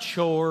they're not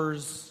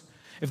chores,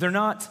 if they're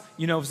not,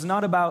 if it's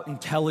not about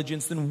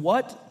intelligence, then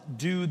what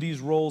do these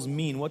roles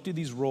mean? What do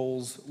these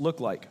roles look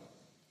like?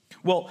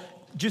 Well,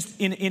 just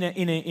in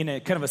a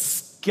kind of a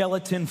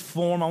skeleton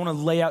form, I want to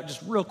lay out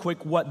just real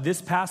quick what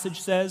this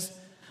passage says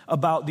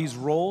about these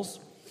roles.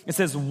 It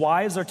says,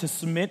 wives are to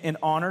submit and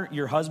honor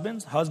your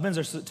husbands. Husbands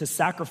are to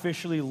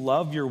sacrificially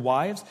love your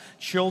wives.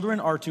 Children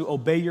are to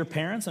obey your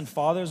parents, and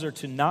fathers are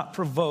to not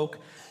provoke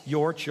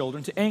your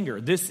children to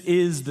anger. This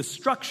is the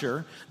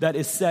structure that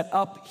is set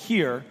up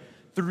here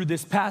through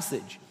this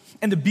passage.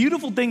 And the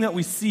beautiful thing that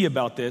we see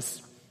about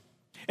this,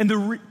 and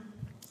the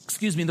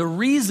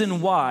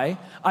reason why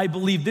I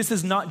believe this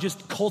is not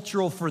just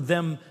cultural for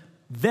them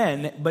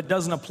then, but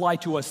doesn't apply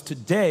to us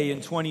today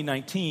in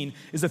 2019,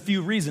 is a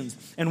few reasons.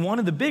 And one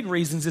of the big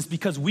reasons is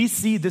because we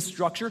see this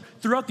structure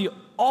throughout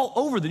all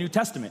over the New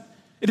Testament.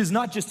 It is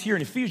not just here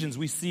in Ephesians.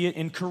 We see it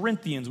in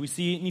Corinthians. We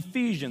see it in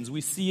Ephesians.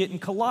 We see it in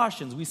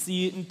Colossians. We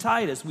see it in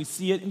Titus. We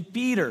see it in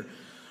Peter,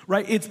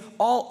 right? It's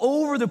all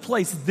over the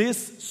place,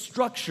 this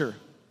structure.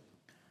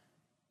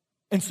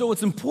 And so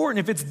it's important,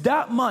 if it's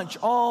that much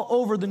all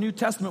over the New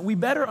Testament, we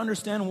better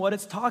understand what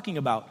it's talking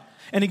about.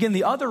 And again,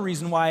 the other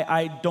reason why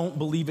I don't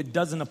believe it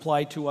doesn't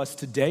apply to us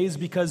today is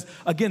because,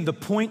 again, the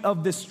point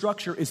of this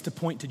structure is to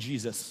point to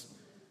Jesus.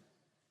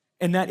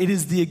 And that it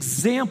is the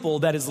example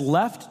that is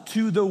left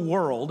to the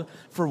world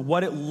for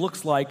what it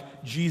looks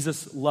like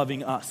Jesus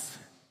loving us.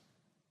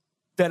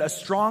 That a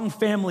strong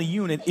family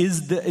unit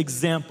is the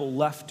example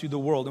left to the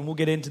world. And we'll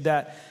get into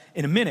that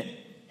in a minute.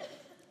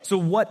 So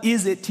what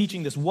is it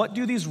teaching this? What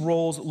do these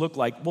roles look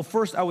like? Well,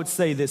 first I would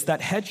say this,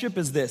 that headship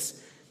is this.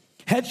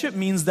 Headship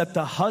means that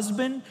the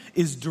husband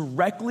is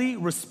directly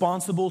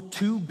responsible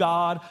to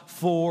God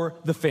for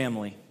the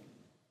family.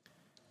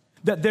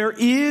 That there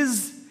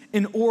is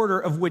an order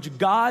of which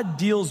God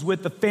deals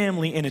with the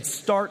family, and it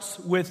starts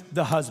with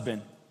the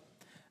husband.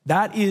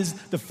 That is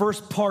the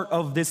first part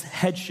of this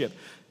headship.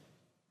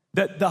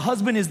 That the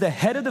husband is the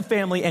head of the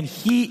family, and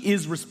he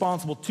is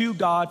responsible to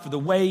God for the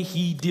way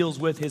he deals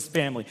with his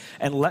family.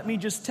 And let me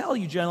just tell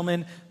you,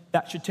 gentlemen,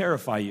 that should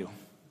terrify you.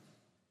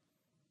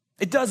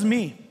 It does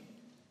me.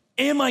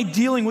 Am I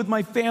dealing with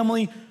my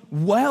family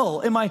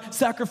well? Am I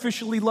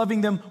sacrificially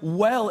loving them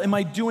well? Am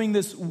I doing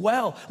this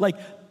well? Like,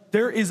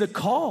 there is a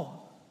call.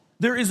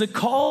 There is a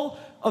call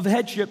of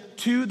headship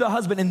to the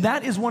husband, and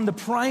that is one of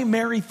the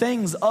primary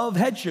things of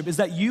headship, is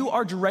that you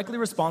are directly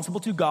responsible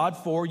to God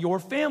for your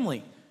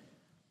family.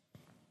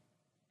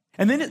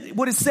 And then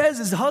what it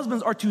says is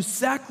husbands are to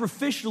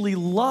sacrificially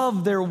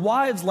love their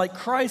wives like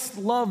Christ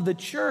loved the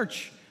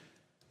church.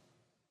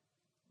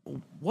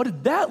 What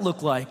did that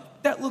look like?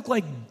 That looked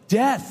like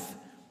death.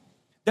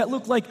 That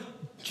looked like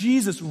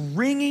Jesus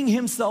wringing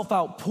himself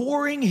out,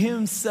 pouring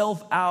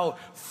himself out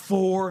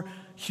for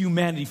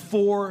humanity,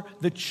 for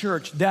the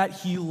church that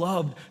he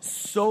loved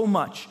so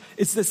much.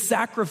 It's the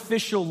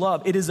sacrificial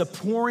love. It is a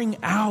pouring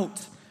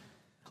out.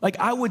 Like,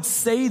 I would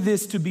say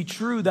this to be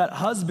true, that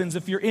husbands,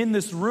 if you're in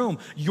this room,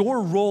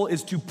 your role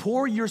is to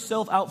pour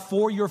yourself out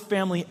for your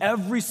family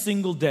every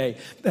single day.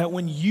 That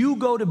when you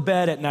go to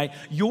bed at night,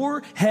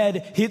 your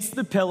head hits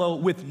the pillow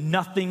with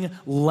nothing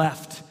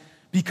left.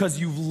 Because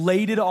you've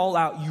laid it all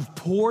out, you've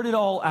poured it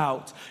all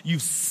out,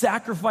 you've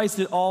sacrificed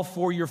it all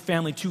for your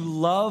family, to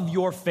love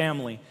your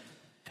family.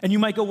 And you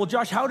might go, well,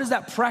 Josh, how is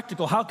that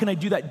practical? How can I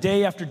do that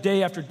day after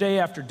day after day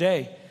after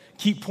day?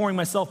 Keep pouring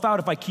myself out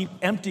if I keep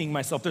emptying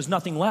myself. There's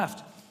nothing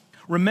left.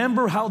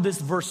 Remember how this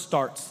verse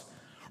starts.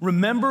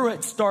 Remember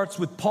it starts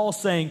with Paul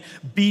saying,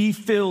 be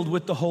filled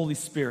with the Holy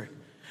Spirit.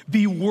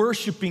 Be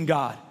worshiping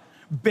God.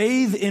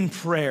 Bathe in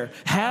prayer.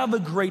 Have a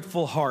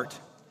grateful heart.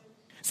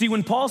 See,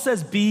 when Paul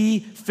says be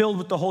filled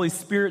with the Holy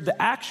Spirit,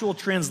 the actual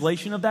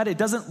translation of that, it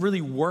doesn't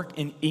really work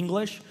in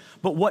English.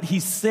 But what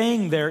he's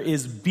saying there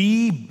is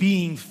be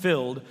being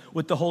filled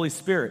with the Holy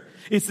Spirit.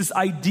 It's this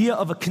idea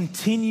of a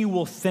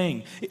continual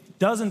thing. It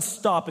doesn't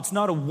stop. It's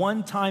not a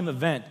one-time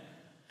event.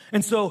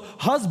 And so,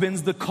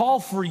 husbands, the call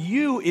for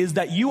you is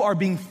that you are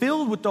being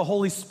filled with the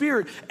Holy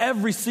Spirit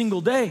every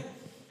single day.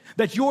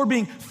 That you're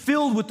being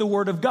filled with the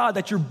Word of God,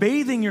 that you're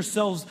bathing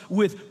yourselves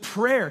with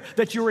prayer,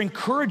 that you're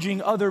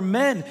encouraging other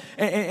men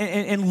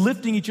and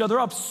lifting each other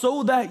up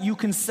so that you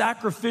can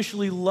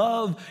sacrificially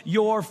love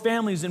your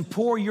families and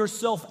pour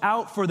yourself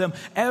out for them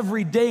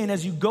every day. And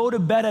as you go to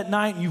bed at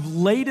night, you've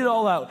laid it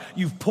all out,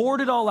 you've poured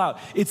it all out.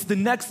 It's the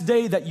next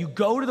day that you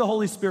go to the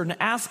Holy Spirit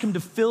and ask Him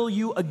to fill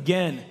you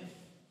again.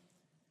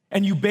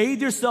 And you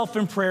bathe yourself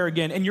in prayer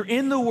again, and you're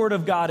in the Word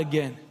of God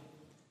again.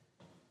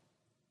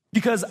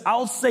 Because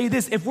I'll say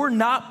this, if we're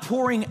not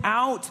pouring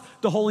out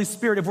the Holy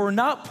Spirit, if we're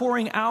not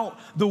pouring out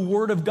the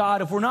Word of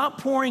God, if we're not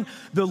pouring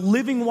the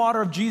living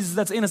water of Jesus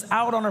that's in us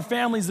out on our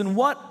families, then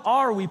what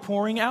are we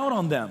pouring out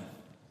on them?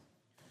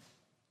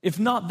 If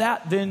not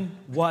that, then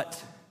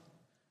what?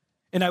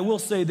 And I will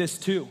say this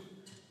too.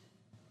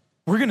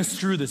 We're going to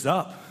screw this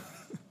up.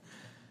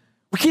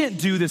 We can't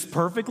do this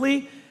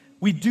perfectly.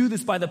 We do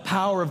this by the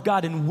power of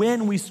God, and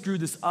when we screw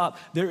this up,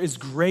 there is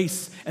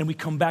grace, and we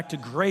come back to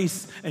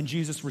grace, and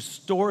Jesus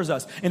restores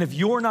us. And if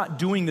you're not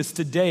doing this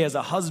today as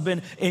a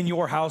husband in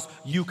your house,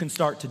 you can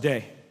start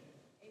today.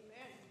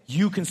 Amen.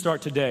 You can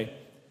start today.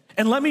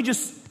 And let me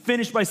just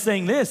finish by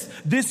saying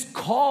this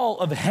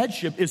call of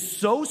headship is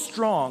so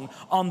strong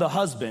on the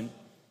husband.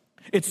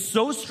 It's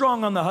so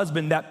strong on the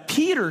husband that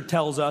Peter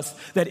tells us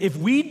that if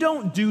we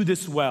don't do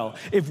this well,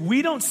 if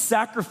we don't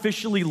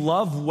sacrificially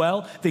love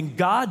well, then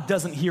God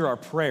doesn't hear our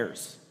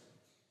prayers.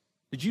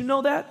 Did you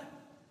know that?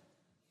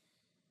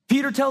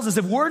 Peter tells us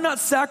if we're not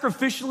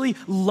sacrificially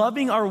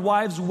loving our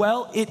wives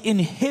well, it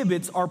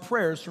inhibits our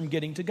prayers from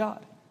getting to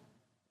God.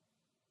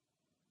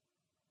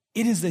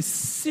 It is a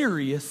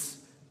serious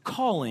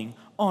calling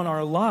on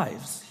our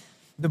lives.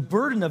 The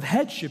burden of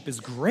headship is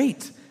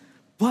great,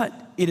 but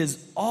it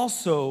is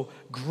also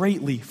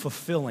greatly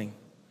fulfilling.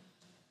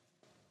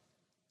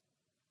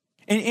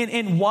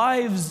 And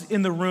wives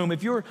in the room,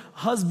 if your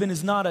husband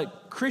is not a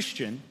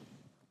Christian,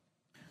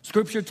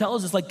 Scripture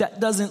tells us like that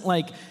doesn't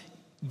like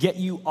get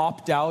you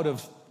opt out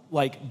of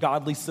like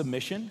godly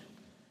submission.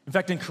 In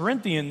fact, in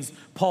Corinthians,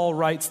 Paul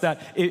writes that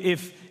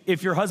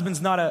if your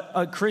husband's not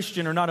a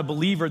Christian or not a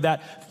believer,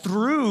 that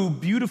through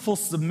beautiful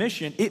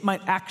submission, it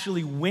might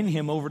actually win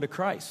him over to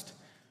Christ.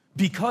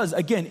 Because,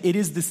 again, it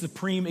is the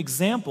supreme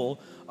example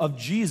of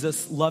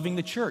Jesus loving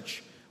the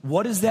church.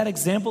 What is that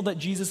example that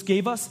Jesus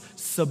gave us?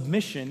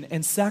 Submission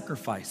and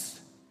sacrifice.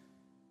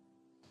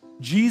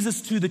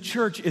 Jesus to the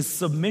church is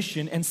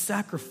submission and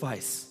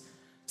sacrifice.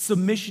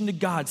 Submission to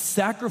God,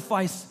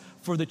 sacrifice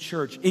for the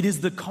church. It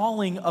is the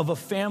calling of a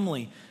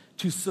family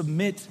to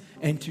submit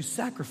and to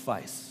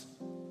sacrifice.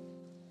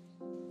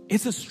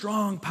 It's a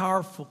strong,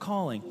 powerful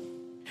calling.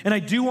 And I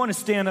do want to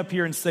stand up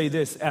here and say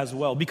this as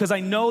well, because I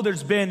know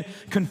there's been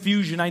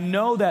confusion. I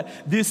know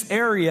that this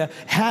area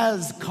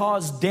has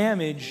caused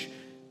damage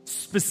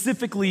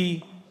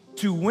specifically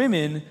to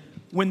women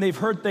when they've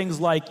heard things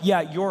like,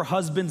 yeah, your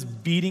husband's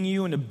beating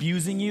you and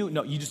abusing you.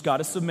 No, you just got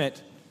to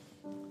submit.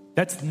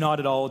 That's not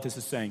at all what this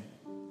is saying.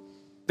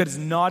 That is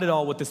not at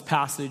all what this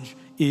passage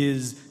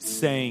is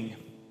saying.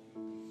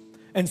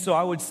 And so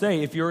I would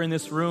say if you're in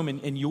this room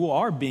and you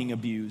are being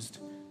abused,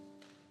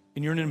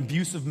 and you're in an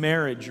abusive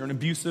marriage or an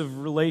abusive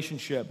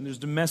relationship, and there's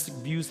domestic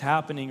abuse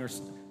happening or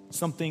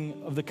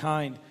something of the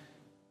kind,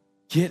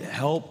 get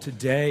help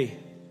today.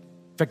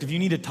 In fact, if you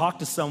need to talk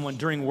to someone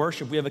during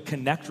worship, we have a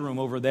connect room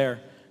over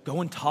there.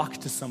 Go and talk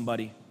to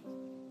somebody.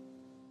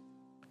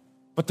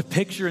 But the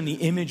picture and the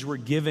image we're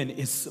given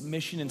is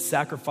submission and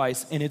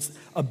sacrifice, and it's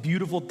a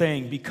beautiful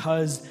thing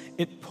because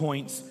it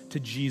points to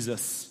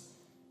Jesus.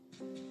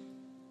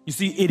 You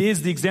see, it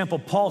is the example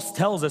Paul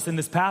tells us in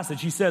this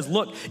passage. He says,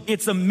 look,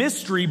 it's a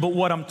mystery, but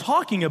what I'm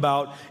talking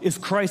about is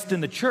Christ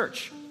in the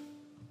church.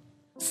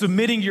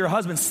 Submitting to your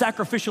husband,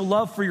 sacrificial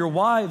love for your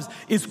wives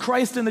is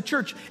Christ in the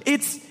church.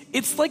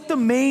 It's like the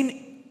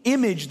main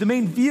image, the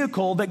main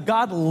vehicle that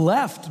God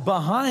left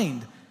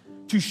behind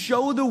to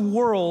show the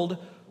world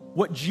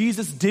what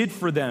Jesus did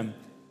for them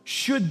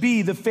should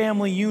be the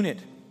family unit.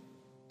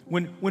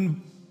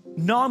 When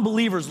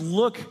non-believers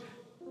look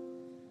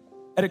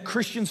at a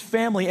Christian's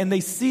family and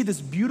they see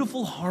this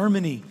beautiful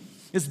harmony,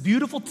 this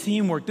beautiful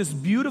teamwork, this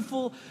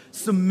beautiful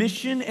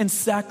submission and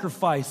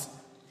sacrifice,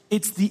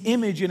 it's the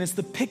image and it's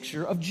the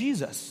picture of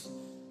Jesus.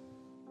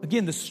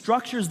 Again, the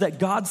structures that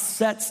God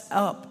sets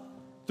up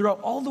throughout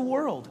all the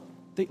world,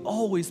 they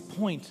always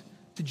point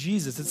to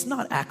Jesus. It's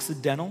not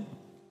accidental.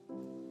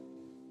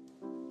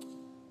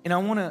 And I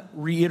want to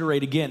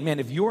reiterate again, man,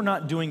 if you're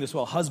not doing this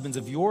well, husbands,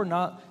 if you're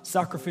not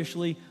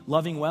sacrificially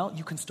loving well,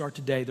 you can start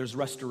today. There's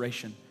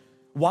restoration.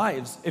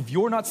 Wives, if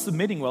you're not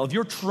submitting well, if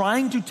you're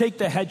trying to take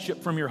the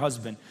headship from your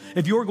husband,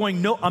 if you're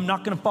going, no, I'm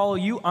not going to follow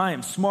you, I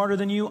am smarter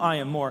than you, I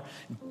am more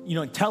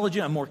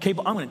intelligent, I'm more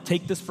capable, I'm going to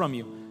take this from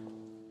you.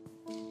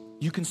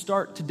 You can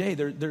start today.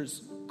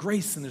 There's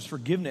grace and there's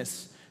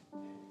forgiveness.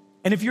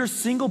 And if you're a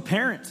single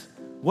parent,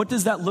 what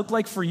does that look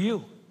like for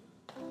you?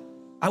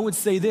 I would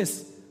say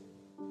this,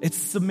 it's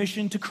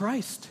submission to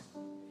Christ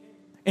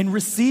and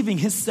receiving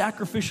his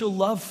sacrificial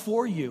love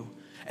for you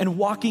and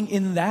walking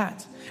in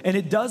that. And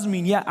it does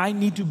mean, yeah, I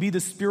need to be the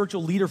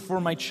spiritual leader for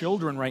my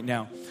children right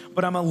now,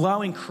 but I'm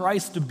allowing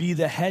Christ to be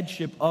the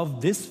headship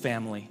of this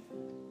family.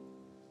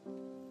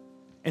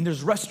 And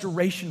there's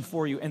restoration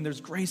for you, and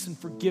there's grace and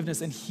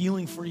forgiveness and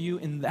healing for you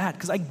in that,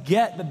 because I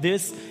get that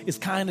this is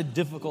kind of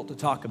difficult to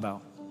talk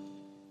about.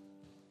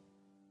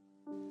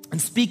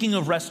 And speaking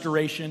of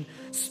restoration,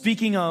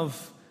 speaking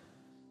of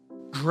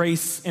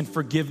grace and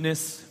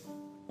forgiveness,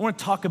 I want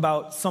to talk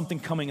about something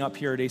coming up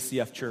here at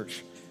ACF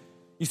Church.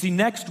 You see,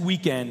 next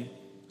weekend,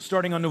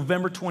 starting on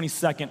November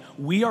 22nd,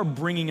 we're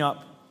bringing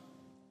up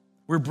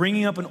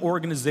an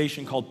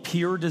organization called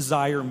Pure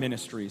Desire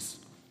Ministries.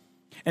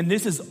 And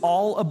this is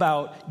all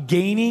about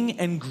gaining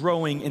and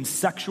growing in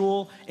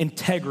sexual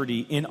integrity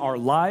in our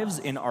lives,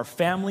 in our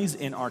families,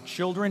 in our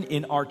children,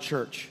 in our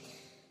church.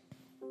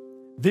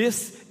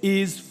 This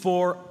is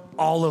for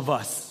all of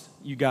us,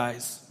 you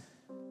guys.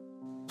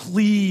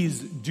 Please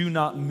do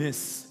not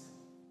miss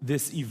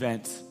this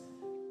event.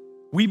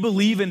 We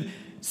believe in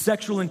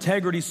sexual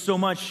integrity so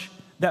much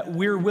that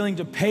we're willing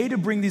to pay to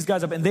bring these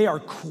guys up, and they are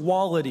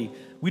quality.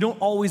 We don't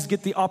always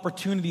get the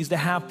opportunities to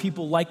have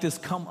people like this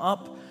come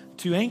up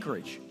to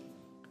Anchorage.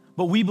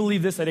 But we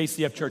believe this at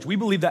ACF Church. We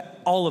believe that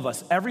all of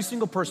us, every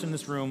single person in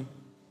this room,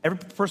 every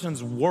person in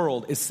this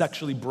world is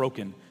sexually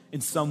broken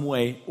in some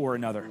way or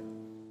another.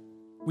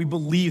 We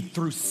believe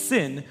through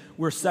sin,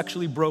 we're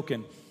sexually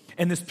broken.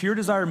 And this Pure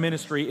Desire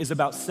ministry is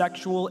about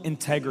sexual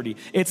integrity.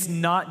 It's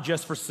not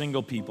just for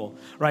single people,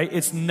 right?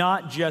 It's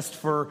not just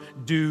for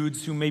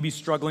dudes who may be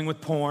struggling with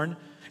porn.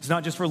 It's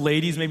not just for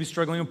ladies maybe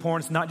struggling with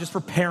porn. It's not just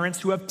for parents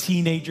who have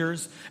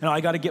teenagers, and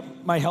I got to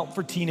get my help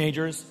for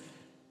teenagers,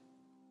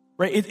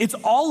 right? It's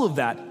all of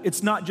that.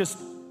 It's not just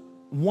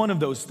one of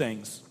those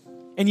things.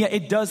 And yet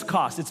it does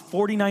cost. It's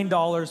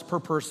 $49 per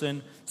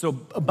person, so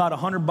about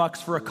 $100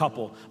 for a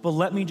couple. But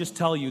let me just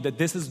tell you that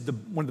this is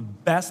one of the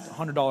best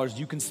 $100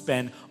 you can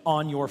spend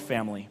on your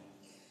family.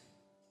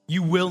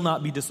 You will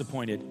not be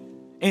disappointed.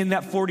 And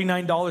that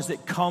 $49,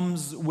 it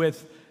comes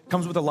with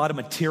Comes with a lot of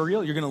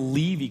material. You're going to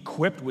leave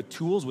equipped with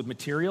tools, with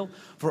material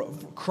for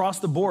across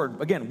the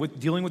board. Again, with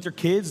dealing with your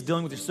kids,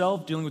 dealing with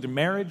yourself, dealing with your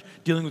marriage,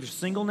 dealing with your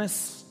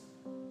singleness.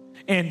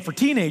 And for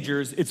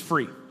teenagers, it's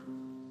free.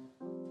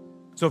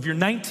 So if you're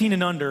 19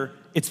 and under,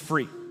 it's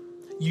free.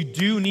 You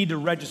do need to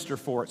register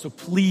for it. So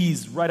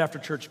please, right after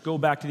church, go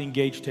back to the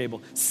Engage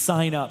table.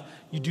 Sign up.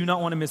 You do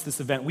not want to miss this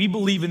event. We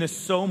believe in this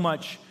so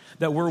much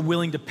that we're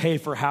willing to pay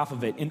for half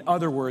of it. In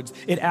other words,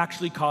 it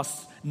actually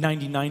costs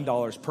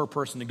 $99 per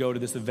person to go to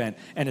this event.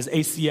 And as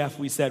ACF,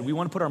 we said, we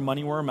want to put our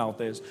money where our mouth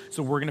is.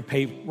 So we're going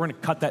to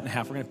cut that in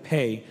half. We're going to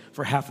pay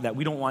for half of that.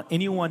 We don't want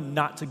anyone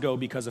not to go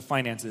because of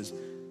finances.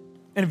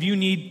 And if you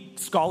need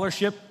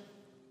scholarship,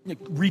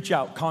 reach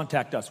out,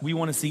 contact us. We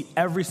want to see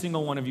every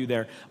single one of you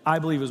there. I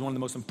believe is one of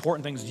the most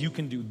important things you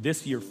can do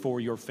this year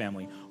for your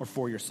family or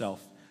for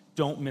yourself.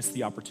 Don't miss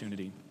the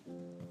opportunity.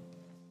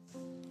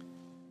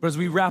 But as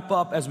we wrap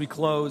up, as we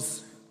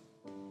close,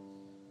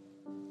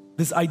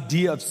 this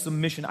idea of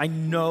submission, I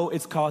know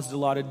it's caused a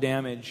lot of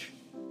damage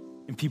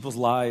in people's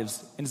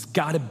lives, and it's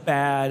got a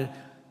bad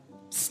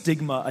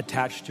stigma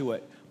attached to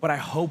it. But I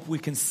hope we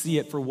can see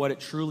it for what it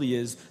truly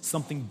is,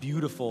 something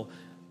beautiful,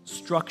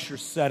 structure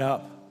set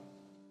up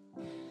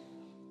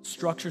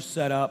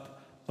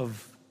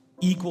of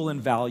equal in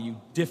value,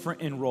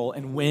 different in role,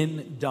 and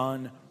when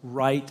done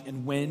right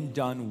and when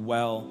done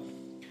well,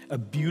 a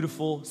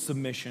beautiful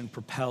submission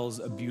propels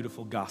a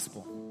beautiful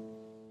gospel.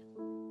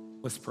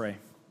 Let's pray.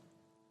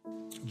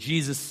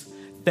 Jesus,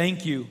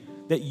 thank you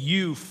that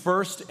you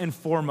first and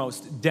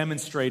foremost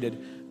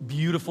demonstrated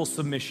beautiful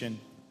submission.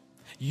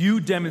 You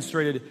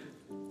demonstrated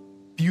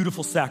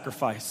beautiful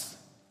sacrifice.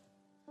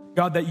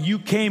 God, that you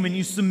came and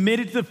you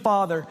submitted to the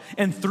Father,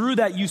 and through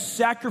that you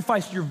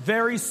sacrificed your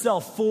very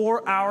self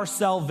for our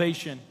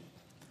salvation.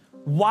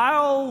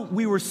 While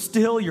we were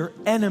still your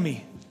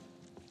enemy,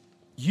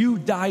 you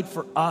died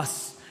for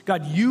us.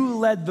 God, you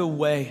led the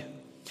way.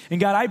 And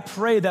God, I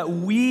pray that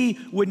we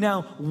would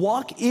now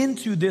walk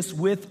into this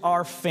with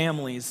our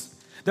families,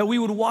 that we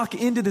would walk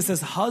into this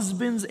as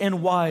husbands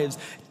and wives,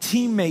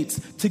 teammates,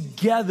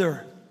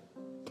 together.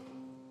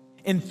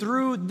 And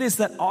through this,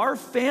 that our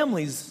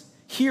families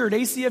here at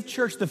ACF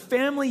Church, the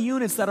family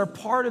units that are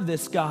part of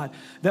this, God,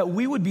 that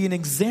we would be an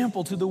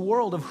example to the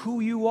world of who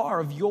you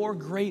are, of your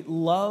great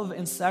love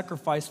and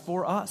sacrifice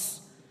for us.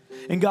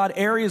 And God,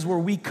 areas where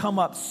we come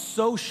up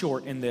so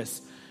short in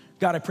this,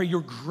 God, I pray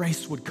your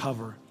grace would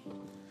cover.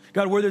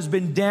 God, where there's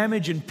been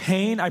damage and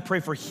pain, I pray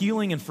for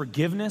healing and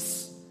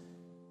forgiveness.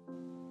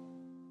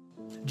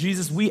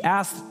 Jesus, we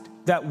ask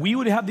that we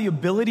would have the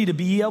ability to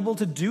be able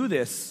to do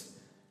this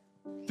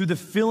through the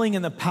filling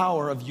and the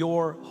power of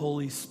your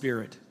Holy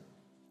Spirit.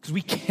 Because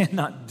we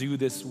cannot do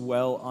this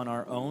well on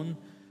our own.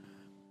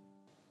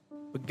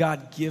 But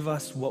God, give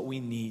us what we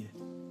need,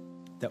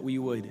 that we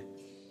would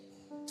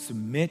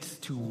submit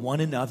to one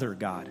another,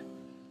 God,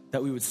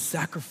 that we would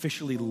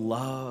sacrificially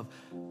love,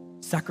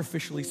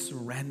 sacrificially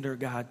surrender,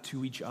 God,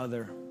 to each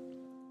other.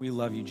 We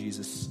love you,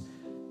 Jesus.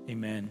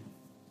 Amen.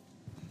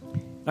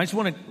 I just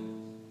want to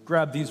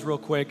grab these real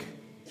quick.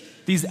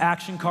 These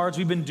action cards,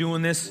 we've been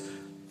doing this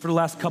for the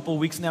last couple of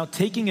weeks now,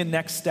 taking a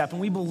next step.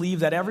 And we believe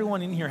that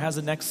everyone in here has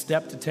a next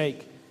step to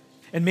take.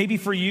 And maybe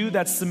for you,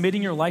 that's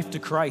submitting your life to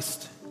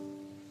Christ.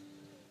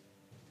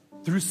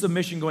 Through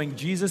submission, going,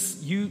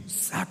 Jesus, you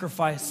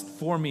sacrificed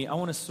for me. I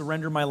want to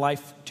surrender my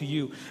life to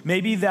you.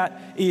 Maybe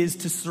that is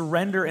to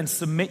surrender and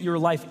submit your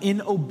life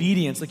in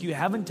obedience. Like you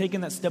haven't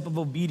taken that step of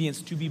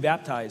obedience to be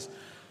baptized.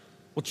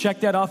 We'll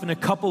check that off in a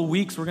couple of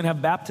weeks. We're going to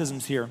have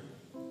baptisms here.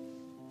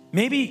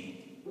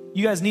 Maybe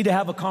you guys need to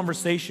have a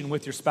conversation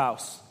with your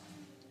spouse.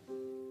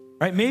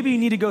 Right? Maybe you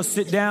need to go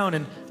sit down,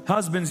 and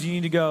husbands, you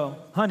need to go,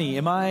 honey,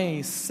 am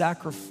I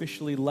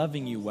sacrificially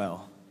loving you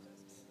well?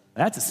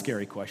 That's a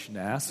scary question to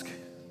ask.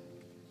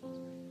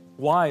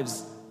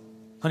 Wives,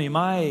 honey, am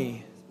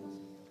I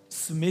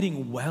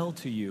submitting well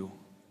to you?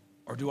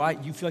 Or do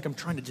you feel like I'm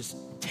trying to just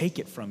take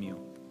it from you?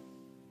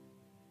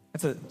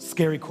 That's a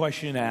scary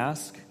question to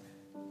ask.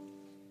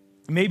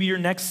 Maybe your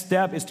next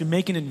step is to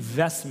make an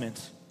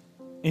investment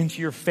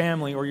into your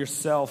family or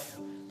yourself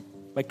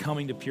by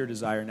coming to Pure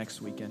Desire next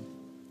weekend.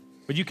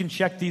 But you can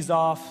check these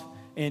off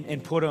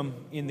and put them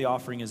in the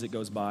offering as it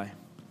goes by.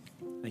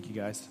 Thank you,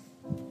 guys.